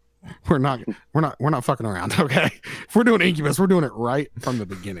 We're not fucking around. Okay. If we're doing Incubus, we're doing it right from the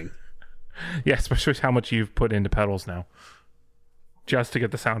beginning. Yeah, especially how much you've put into pedals now, just to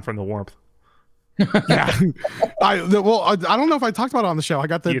get the sound from the warmth. Yeah. I don't know if I talked about it on the show. I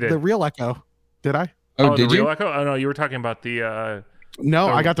got the real echo. Did I? Oh, did the you? Real Echo? Oh no, you were talking about the. No,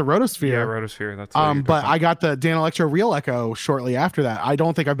 I got the Rotosphere. Yeah, Rotosphere. That's. But I got the Dan Electro Real Echo shortly after that. I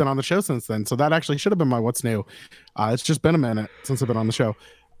don't think I've been on the show since then, so that actually should have been my what's new. It's just been a minute since I've been on the show.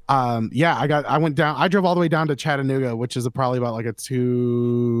 I went down. I drove all the way down to Chattanooga, which is probably about like a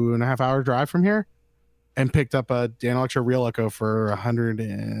 2.5 hour drive from here, and picked up a Dan Electro Real Echo for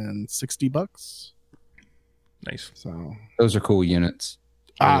 $160. Nice. So those are cool units.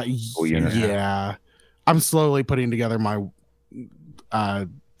 Cool units. Yeah. I'm slowly putting together my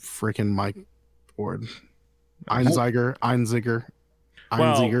freaking mic board. Einziger.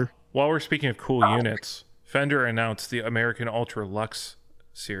 Well, while we're speaking of cool units, Fender announced the American Ultra Lux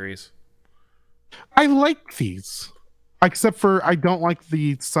series. I like these, except for I don't like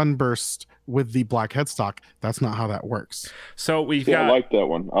the Sunburst with the black headstock. That's not how that works. So I like that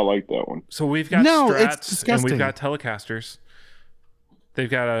one. So we've got it's Strats disgusting. and we've got Telecasters. They've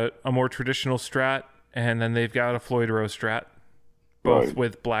got a more traditional Strat, and then they've got a Floyd Rose Strat, both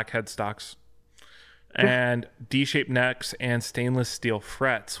with black headstocks, and D-shaped necks and stainless steel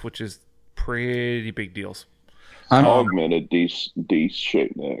frets, which is pretty big deals. Augmented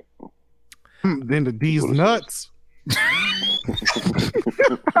D-shaped neck. Then the D's nuts.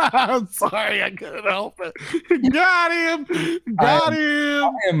 I'm sorry, I couldn't help it. Got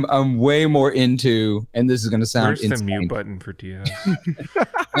him. I'm way more into, and this is going to sound Where's insane. the mute button for Diaz?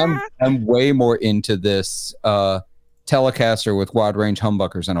 I'm way more into this Telecaster with wide range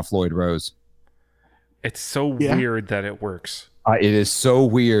humbuckers and a Floyd Rose. It's so weird that it works. It is so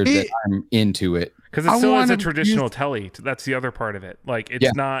weird that I'm into it. Because it still has a traditional telly. That's the other part of it. Like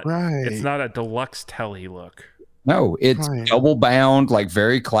it's not a deluxe telly look. No, it's double bound, like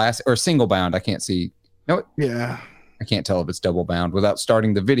very classic, or single bound. I can't see. No, yeah, I can't tell if it's double bound without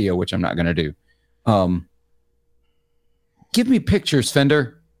starting the video, which I'm not going to do. Give me pictures,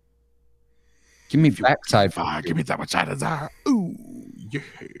 Fender. Give me backside. Give me that much I desire. Ooh, yeah.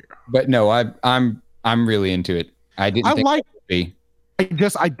 But no, I'm really into it. I don't like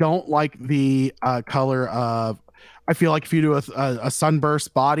the color of. I feel like if you do a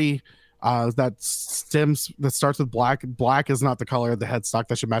sunburst body. That starts with black. Black is not the color of the headstock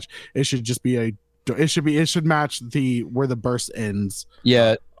that should match. It should just be it should match where the burst ends.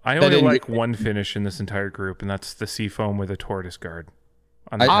 Yeah. I only like one finish in this entire group, and that's the seafoam with a tortoise guard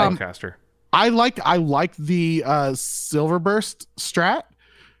on the Telecaster. I like the silver burst Strat.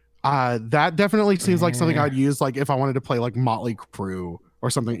 That definitely seems like something I'd use like if I wanted to play like Motley Crue or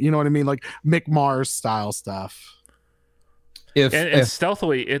something. You know what I mean? Like Mick Mars style stuff. And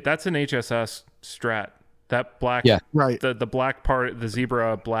stealthily, that's an HSS Strat. That black, the black part, the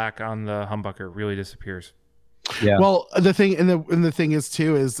zebra black on the humbucker really disappears. Yeah. Well, the thing and the thing is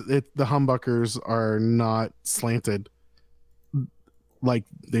too is the humbuckers are not slanted like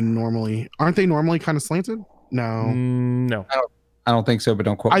they normally aren't. They normally kind of slanted. No, I don't think so. But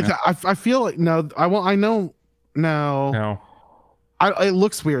don't quote me. I feel like no. I know no. No. It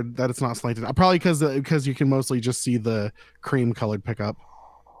looks weird that it's not slanted. Probably because you can mostly just see the cream colored pickup.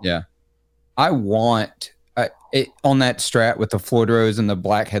 Yeah, I want it on that Strat with the Floyd Rose and the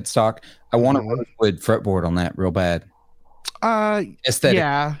black headstock. I want a rosewood fretboard on that real bad. Aesthetically,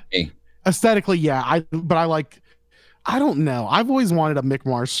 yeah. I don't know. I've always wanted a Mick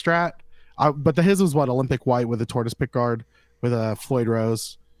Mars Strat, but his was Olympic white with a tortoise pick guard with a Floyd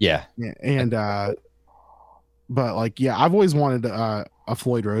Rose. Yeah, and but I've always wanted a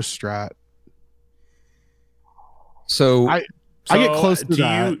Floyd Rose Strat. So I get close to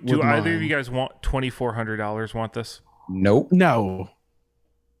that. Do either of you guys want $2,400? Want this? Nope. No.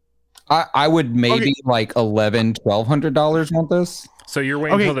 I would maybe like $1,100-$1,200 want this. So you're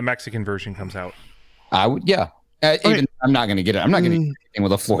waiting until the Mexican version comes out. I would, yeah. Even I'm not going to get it. I'm not going to get anything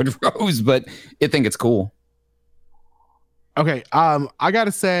with a Floyd Rose, but I think it's cool. Okay. I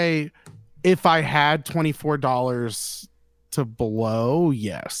gotta say, if I had $24 to blow,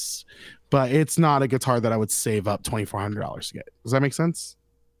 yes, but it's not a guitar that I would save up $2,400 to get. Does that make sense?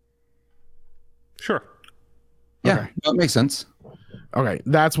 Sure. Yeah, that makes sense. Okay,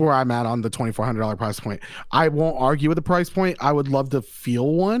 that's where I'm at on the $2,400 price point. I won't argue with the price point. I would love to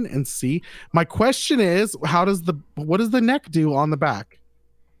feel one and see. My question is, what does the neck do on the back?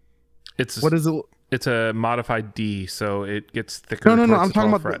 What is it? It's a modified D, so it gets thicker. No. I'm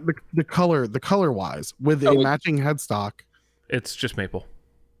talking about the color wise with a matching headstock. It's just maple.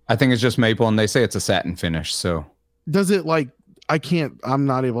 I think it's just maple, and they say it's a satin finish. So does it I'm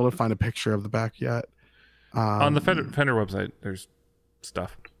not able to find a picture of the back yet. On the Fender website, there's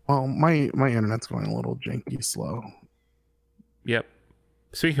stuff. Well, my internet's going a little janky slow. Yep.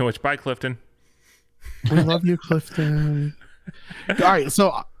 Speaking of which, bye, Clifton. We love you, Clifton. All right,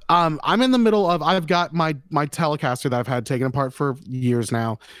 so I'm in the middle of. I've got my Telecaster that I've had taken apart for years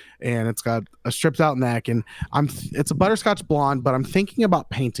now, and it's got a stripped out neck, and it's a butterscotch blonde, but I'm thinking about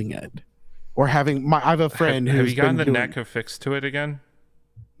painting it, or having I have a friend have who's you gotten been the doing, neck affixed to it again?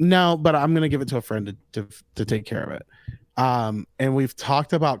 No, but I'm gonna give it to a friend to take care of it. And we've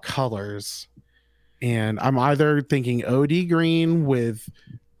talked about colors, and I'm either thinking OD green with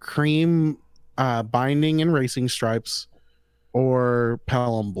cream binding and racing stripes, or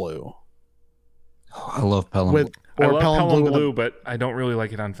Pelham blue. Oh, I love Pelham With blue. I love Pelham with blue, but I don't really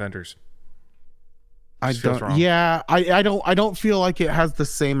like it on fenders. I Just feels don't. wrong. Yeah, I don't feel like it has the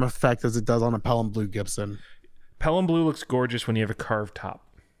same effect as it does on a Pelham blue Gibson. Pelham blue looks gorgeous when you have a carved top.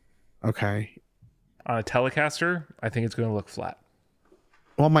 Okay. On a Telecaster, I think it's going to look flat.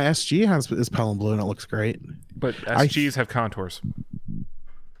 Well, my SG is Pelham blue and it looks great. But SGs have contours.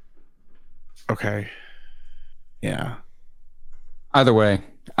 Okay. Yeah. Either way,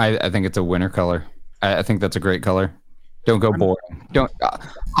 I think it's a winner color. I think that's a great color. Don't go boring. Don't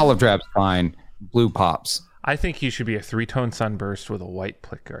olive drab's fine. Blue pops. I think he should be a 3-tone sunburst with a white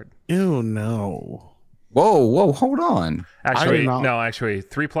plick guard. Ew, no. Whoa, hold on. Actually, no,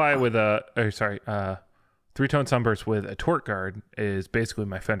 3-ply with 3-tone sunburst with a torque guard is basically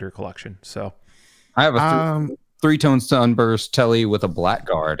my Fender collection. So I have a 3-tone sunburst telly with a black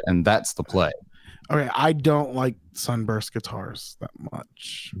guard, and that's the play. Okay, I don't like sunburst guitars that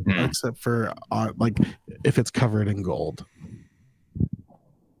much, except for like if it's covered in gold.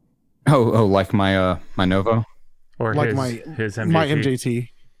 Oh, like my my Novo, or like his MJT. My MJT.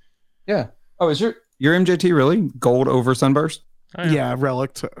 Yeah. Oh, is your MJT really gold over sunburst? Oh, yeah,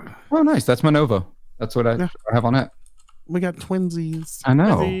 relic. Oh, nice. That's my Novo. That's what I have on it. We got twinsies. I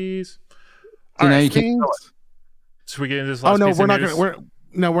know. Twinsies. So now you can't. Should we get into this last no, piece we're of not news?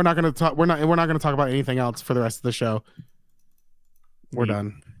 we're not gonna talk. We're not gonna talk about anything else for the rest of the show. We're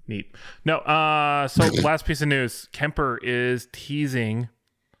done. Neat. No. So last piece of news: Kemper is teasing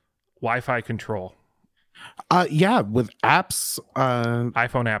Wi-Fi control. Yeah, with apps,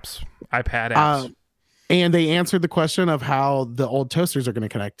 iPhone apps, iPad apps, and they answered the question of how the old toasters are going to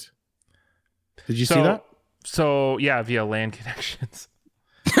connect. Did you see that? So yeah, via LAN connections.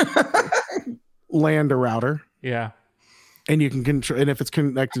 LAN to router. Yeah. And you can control, and if it's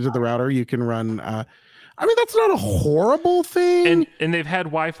connected to the router, you can run. I mean, that's not a horrible thing. And they've had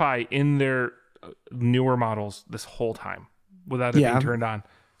Wi-Fi in their newer models this whole time without it being turned on,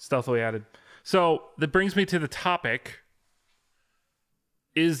 stealthily added. So that brings me to the topic.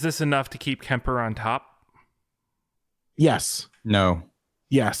 Is this enough to keep Kemper on top? Yes. No.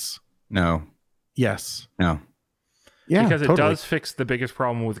 Yes. No. Yes. No. Yeah, because it does fix the biggest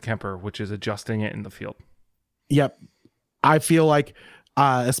problem with Kemper, which is adjusting it in the field. Yep. I feel like,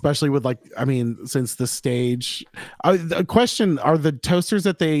 especially with since the stage, the question, are the toasters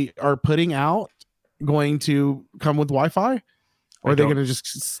that they are putting out going to come with Wi-Fi? Or are they going to just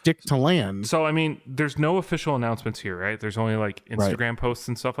stick to LAN? So, I mean, there's no official announcements here, right? There's only like Instagram posts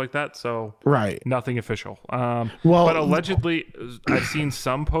and stuff like that. So, nothing official. But allegedly, I've seen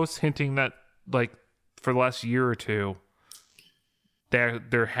some posts hinting that, like, for the last year or two,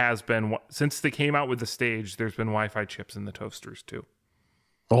 there has been, since they came out with the stage, there's been Wi-Fi chips in the toasters too.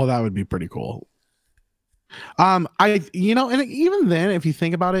 Oh, that would be pretty cool. And even then, if you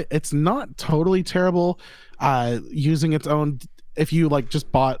think about it, it's not totally terrible using its own. If you just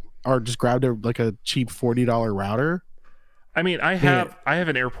bought or just grabbed a cheap $40 router. I mean, I have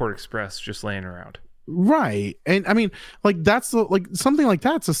an Airport Express just laying around. Right. And I mean, that's something like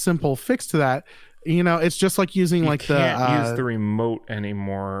that's a simple fix to that. It's just like using you can't use the remote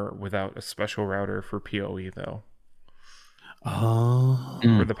anymore without a special router for PoE though. Oh.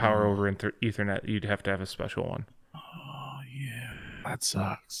 For the power over Ethernet, you'd have to have a special one. Oh yeah, that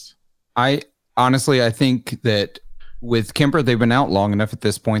sucks. I think that with Kemper, they've been out long enough at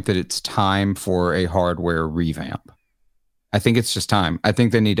this point that it's time for a hardware revamp. I think it's just time. I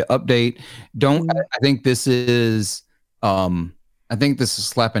think they need to update. I think this is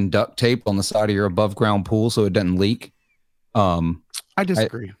slapping duct tape on the side of your above ground pool so it doesn't leak. I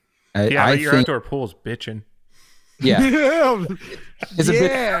disagree. Your outdoor pool's bitching. Yeah. It's a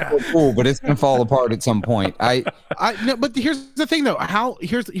bit cool, but it's gonna fall apart at some point. No, but here's the thing though.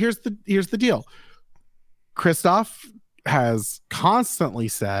 Here's the deal. Christoph has constantly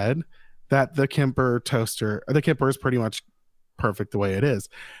said that the Kemper is pretty much perfect the way it is.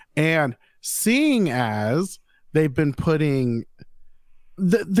 And seeing as they've been putting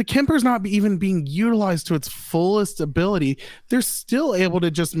the Kemper's not even being utilized to its fullest ability, they're still able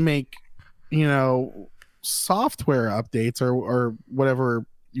to just make, software updates or whatever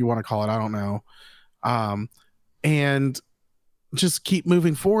you want to call it. I don't know. And just keep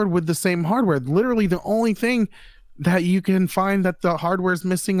moving forward with the same hardware. Literally, the only thing that you can find that the hardware is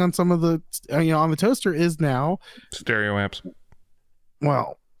missing on some of the on the toaster is now stereo amps.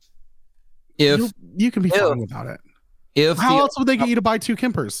 Well, if you can be fine without it. How else would they get you to buy 2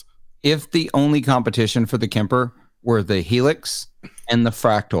 Kempers? If the only competition for the Kemper were the Helix and the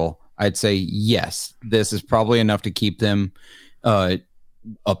Fractal, I'd say yes, this is probably enough to keep them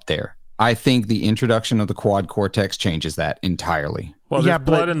up there. I think the introduction of the Quad Cortex changes that entirely. Well, there's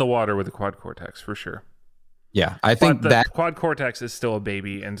blood in the water with the Quad Cortex for sure. Yeah, I think that Quad Cortex is still a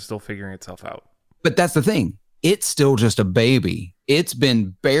baby and still figuring itself out. But that's the thing. It's still just a baby. It's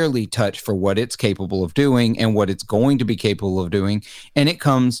been barely touched for what it's capable of doing and what it's going to be capable of doing. And it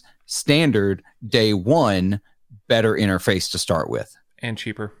comes standard day one, better interface to start with. And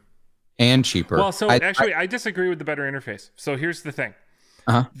cheaper. Well, so I disagree with the better interface. So here's the thing.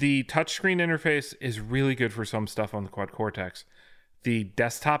 The touchscreen interface is really good for some stuff on the Quad Cortex. The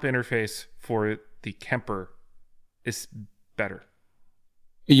desktop interface for the Kemper is better.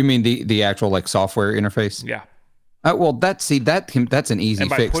 You mean the actual like software interface? Yeah. Well, that's an easy and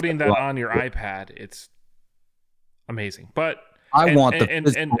by fix. Putting that on your iPad, it's amazing. But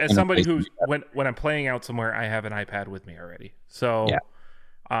and as somebody who when I'm playing out somewhere, I have an iPad with me already, so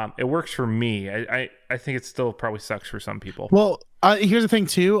it works for me. I think it still probably sucks for some people. Well, here's the thing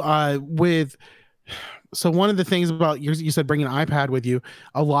too. So one of the things about you said bring an iPad with you.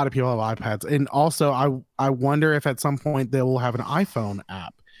 A lot of people have iPads, and also I wonder if at some point they will have an iPhone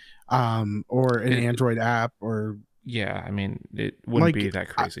app, or an Android app, or yeah. I mean, it wouldn't be that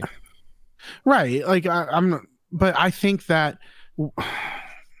crazy, right? Like but I think that.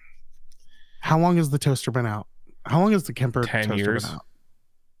 How long has the toaster been out? How long has the Kemper 10 toaster years? been out?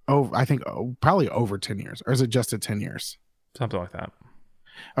 Oh, I think probably over 10 years, or is it just at 10 years? Something like that.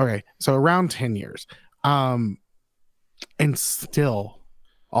 Okay, so around 10 years. And still,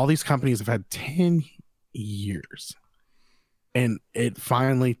 all these companies have had 10 years, and it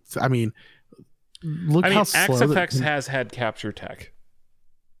finally. I mean, how slow XFX has had capture tech.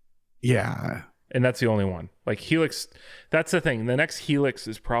 Yeah. And that's the only one. Like Helix, that's the thing. The next Helix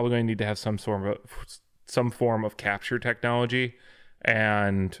is probably going to need to have some form of capture technology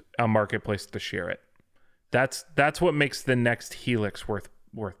and a marketplace to share it. That's what makes the next Helix worth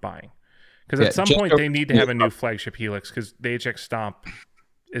buying. Because at some point they need to have a new flagship Helix, because the HX Stomp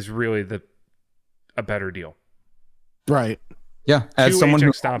is really a better deal. Right. Yeah. As someone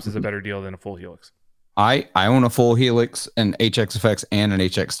HX Stomps is a better deal than a full Helix. I own a full Helix, an HXFX, and an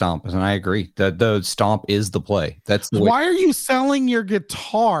HX Stomp, and I agree that the Stomp is the play. That's the why are you selling your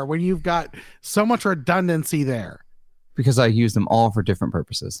guitar when you've got so much redundancy there? Because I use them all for different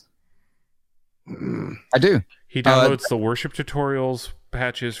purposes. I do. He downloads the worship tutorials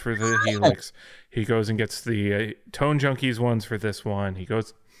patches for the Helix. He goes and gets the Tone Junkies ones for this one. He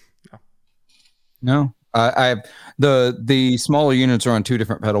goes. No. The smaller units are on 2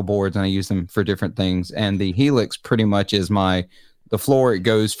 different pedal boards, and I use them for different things. And the Helix pretty much is the floor. It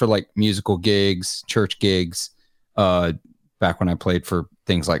goes for like musical gigs, church gigs. Back when I played for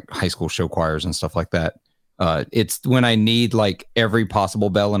things like high school show choirs and stuff like that. It's when I need like every possible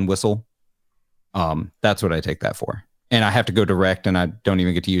bell and whistle. That's what I take that for. And I have to go direct, and I don't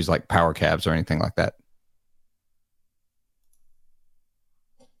even get to use like power cabs or anything like that.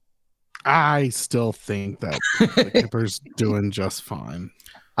 I still think that the Kemper's doing just fine.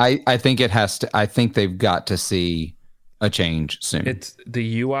 I think it has to. I think they've got to see a change soon. It's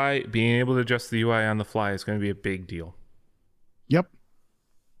the UI, being able to adjust the UI on the fly is going to be a big deal. Yep.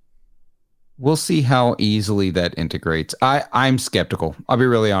 We'll see how easily that integrates. I'm skeptical. I'll be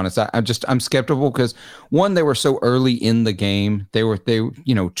really honest. I'm skeptical because one, they were so early in the game. They were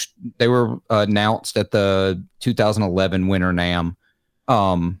announced at the 2011 Winter NAMM.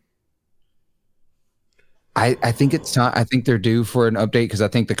 I think it's time. I think they're due for an update because I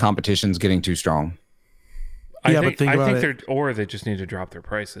think the competition's getting too strong. I think they just need to drop their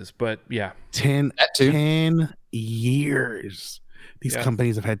prices. But yeah, 10 years. These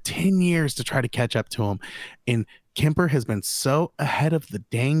companies have had 10 years to try to catch up to them. And Kemper has been so ahead of the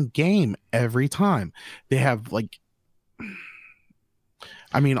dang game every time. They have all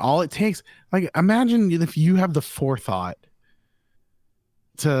it takes, imagine if you have the forethought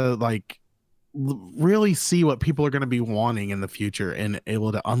to really see what people are going to be wanting in the future and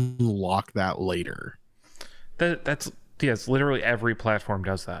able to unlock that later. That's literally every platform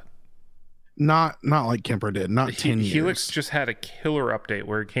does that. Not like Kemper did. Not 10 years. Helix just had a killer update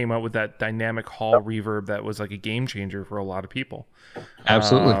where it came out with that dynamic hall reverb that was like a game changer for a lot of people.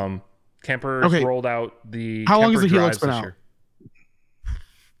 Absolutely. Kemper's rolled out the. How long has the Helix been out?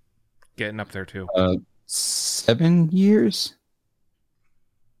 Getting up there too. 7 years.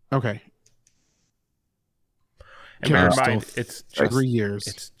 Okay. And bear in mind, it's just 3 years.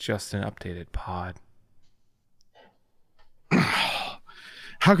 It's just an updated pod.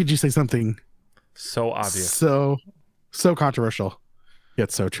 How could you say something so obvious, so controversial,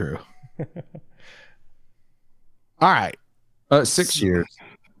 yet so true? All right. 6 years.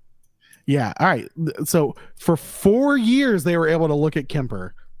 Yeah. All right. So for 4 years, they were able to look at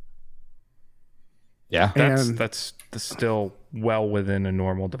Kemper. Yeah. That's still well within a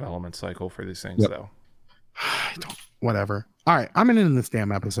normal development cycle for these things, though. Whatever. All right. I'm in this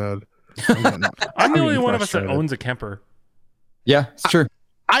damn episode. I'm the only one of us that owns a Kemper. Yeah, it's true.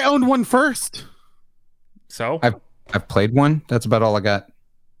 I owned one first. So I've played one. That's about all I got.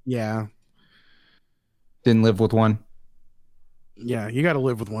 Yeah. Didn't live with one. Yeah, you got to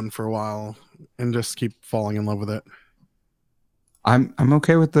live with one for a while and just keep falling in love with it. I'm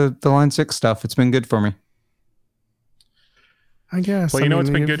okay with the Line 6 stuff. It's been good for me. I guess. Well, you know what's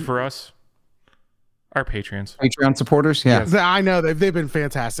been good for us? Our Patreons. Patreon supporters, yeah. I know they've been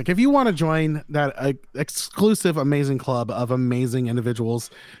fantastic. If you want to join that exclusive, amazing club of amazing individuals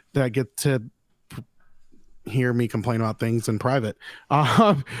that get to hear me complain about things in private,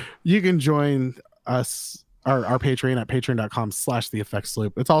 you can join us, our Patreon at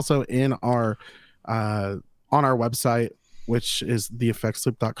patreon.com/theeffectsloop. It's also in our on our website, which is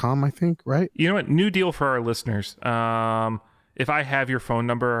theeffectsloop.com, I think, right? You know what? New deal for our listeners. If I have your phone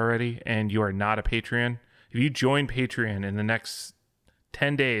number already and you are not a Patreon, if you join Patreon in the next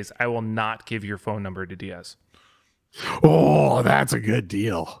 10 days, I will not give your phone number to Diaz. Oh, that's a good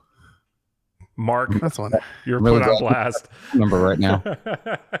deal. Mark, that's one. You're really put on blast. Number right now.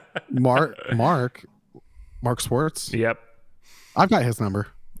 Mark Sports. Yep. I've got his number.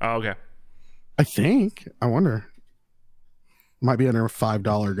 Oh, okay. I think. I wonder. Might be under a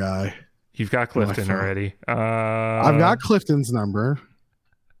 $5 guy. You've got Clifton already. I've got Clifton's number.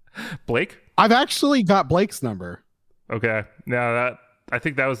 Blake? I've actually got Blake's number. Okay. Now I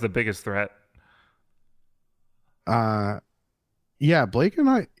think that was the biggest threat. Yeah, Blake and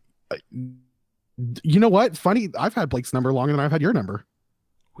I. You know what? Funny. I've had Blake's number longer than I've had your number.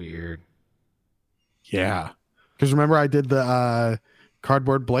 Weird. Yeah. Because remember I did the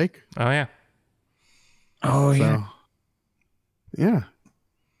cardboard Blake? Oh, yeah. Oh, yeah. Yeah.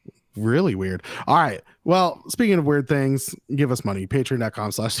 Really weird. All right. Well, speaking of weird things, give us money.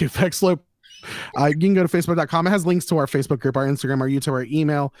 Patreon.com/theeffectsloop. You can go to Facebook.com. It has links to our Facebook group, our Instagram, our YouTube, our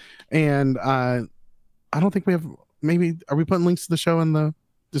email. And I don't think we have, maybe, are we putting links to the show in the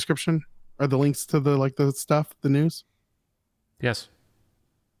description? Or the links to the stuff, the news? Yes.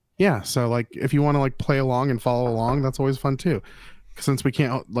 Yeah. So if you want to play along and follow along, that's always fun too. Since we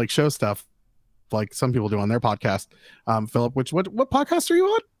can't show stuff like some people do on their podcast. Philip, what podcast are you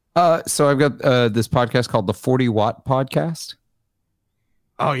on? So I've got this podcast called the 40 Watt Podcast.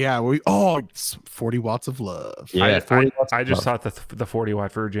 Oh yeah, it's 40 watts of love. Yeah, I just thought the 40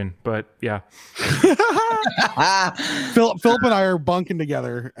 watt virgin, but yeah. Philip and I are bunking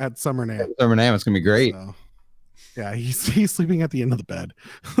together at Summer Nam. It's gonna be great. So, yeah, he's sleeping at the end of the bed,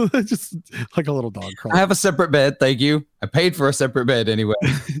 just like a little dog. I have a separate bed, thank you. I paid for a separate bed anyway.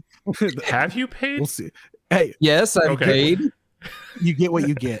 Have you paid? We'll see. Hey, yes, I've paid. You get what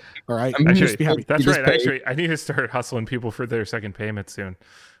you get. All right. Actually, be happy. That's right. Actually, I need to start hustling people for their second payment soon.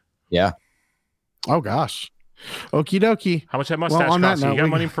 Yeah. Oh gosh. Okie dokie. How much that mustache cost? You got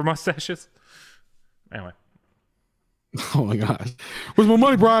money for mustaches? Anyway. Oh my gosh. Where's my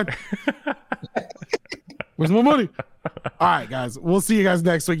money, Brian? Where's my money? All right, guys. We'll see you guys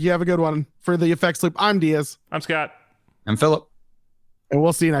next week. You have a good one. For the Effects Loop, I'm Diaz. I'm Scott. I'm Philip. And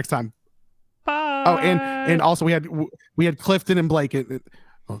we'll see you next time. Bye. Oh, and also we had Clifton and Blake.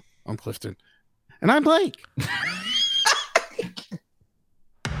 I'm Clifton, and I'm Blake.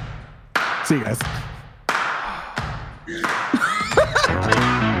 See you guys.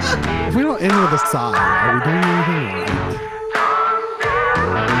 If we don't end with a sigh, are we doing anything right?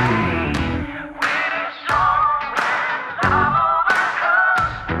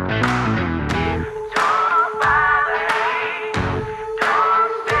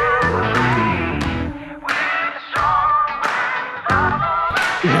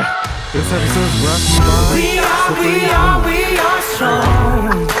 This episode is brought to you by we are strong.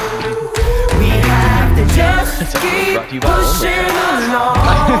 We have to just keep pushing along.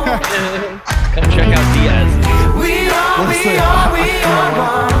 Come check out Diaz. We are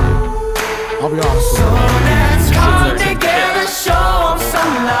one. I'll be honest. So let's come together, show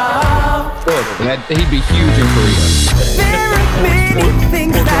some love. He'd be huge in Korea. There are many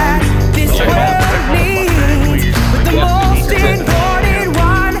things that this world needs, but the most important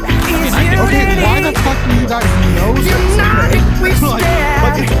one is unity. Okay, why the fuck do you guys know this? United we stand.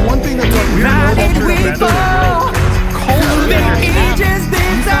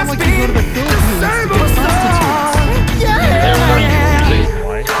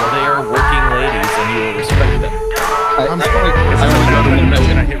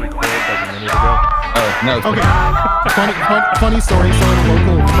 funny story. So in a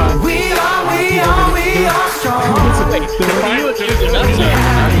local fund, We are strong.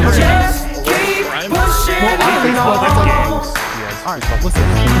 Just keep pushing it on. all right, listen.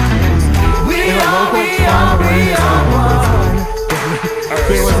 We In a local are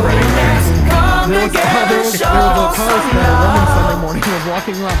crime awareness movement, there was a post that a woman Sunday morning was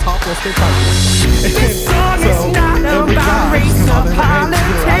walking around topless TikTok. This song is not about race or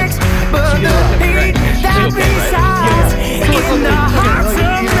politics, but the hate that resides in the hearts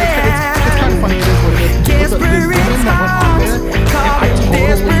of men. It's kind of funny. It is what it is. Desperate times call it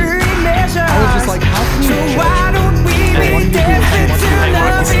desperate measures. I was just like, how can you So why don't we be desperate to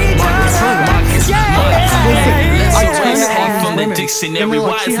love each other? I turn off from the dictionary.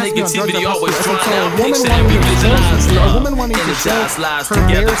 Why is negativity always drawn out? Dictionary visualize love, energize lives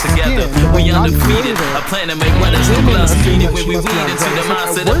together. We undefeated. A plan to make weathers look less defeated when we lead into the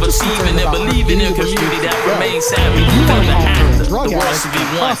mindset of achieving and believing in a community that remains happy. From the actor, the world should be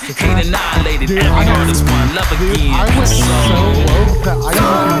one. Hate annihilated, every heart is one. Love again. I went so low that I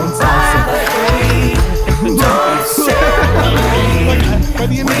didn't even by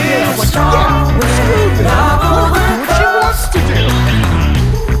the end of the day, I was like, yeah, we're screwed then. Let her do what she wants to do.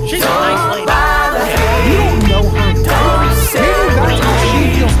 She's a nice lady. You don't know her. Maybe that's how she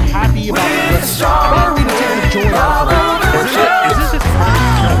feels happy about this. Why are we to take the joy out of her? Is this his first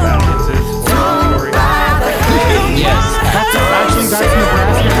story? Yes. Actually, that's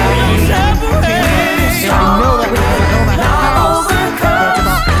Nebraska Avenue. And I know that because I own a house that's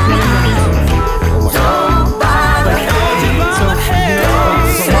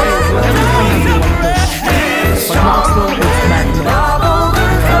about 20 minutes.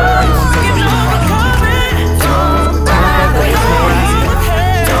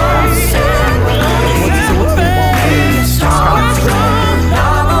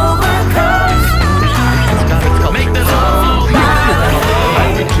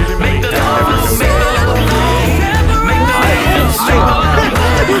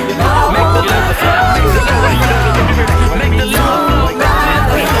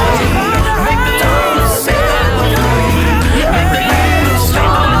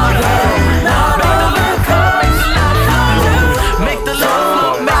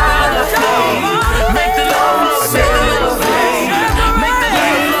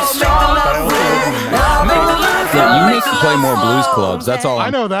 Play more blues clubs. That's all.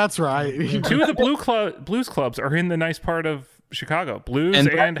 I know that's right. Two of the blues clubs are in the nice part of Chicago. Blues And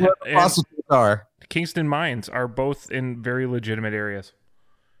and prostitutes are. Kingston Mines are both in very legitimate areas.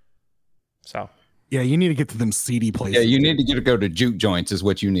 So Yeah, you need to get to them seedy places. Yeah, you need to go to juke joints is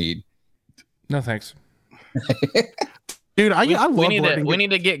what you need. no thanks. Dude, I love we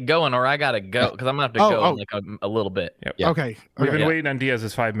need to get going, or I gotta go because I'm gonna have to go in like a little bit. Yep. Yeah. Okay. We've been okay. waiting on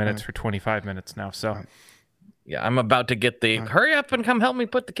Diaz's 5 minutes for 25 minutes now. So Yeah, I'm about to get the hurry up and come help me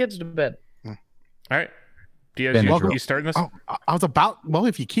put the kids to bed. all right, Diaz, you starting this? Oh, I was about. Well,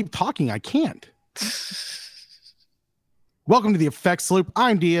 if you keep talking, I can't. Welcome to the Effects Loop.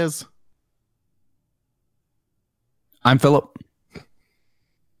 I'm Diaz. I'm Philip.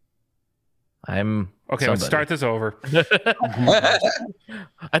 I'm Okay, let's start this over.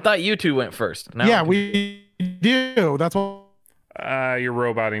 I thought you two went first. Now Yeah, we do. That's what. You're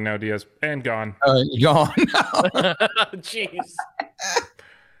roboting now, Diaz, and gone. Gone. Jeez.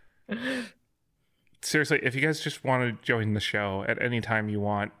 Seriously, if you guys just want to join the show at any time you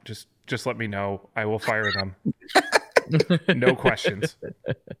want, just let me know. I will fire them. No questions.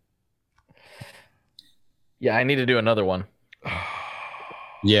 Yeah, I need to do another one.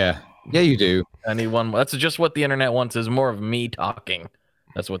 Yeah, you do. I need one. That's just what the internet wants, is more of me talking.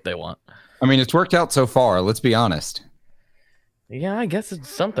 That's what they want. I mean, it's worked out so far. Let's be honest. Yeah, I guess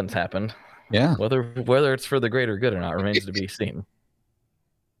something's happened. Yeah. Whether it's for the greater good or not remains to be seen.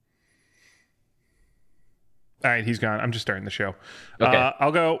 All right, he's gone. I'm just starting the show. Okay.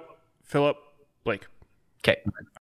 I'll go. Philip, Blake. Okay.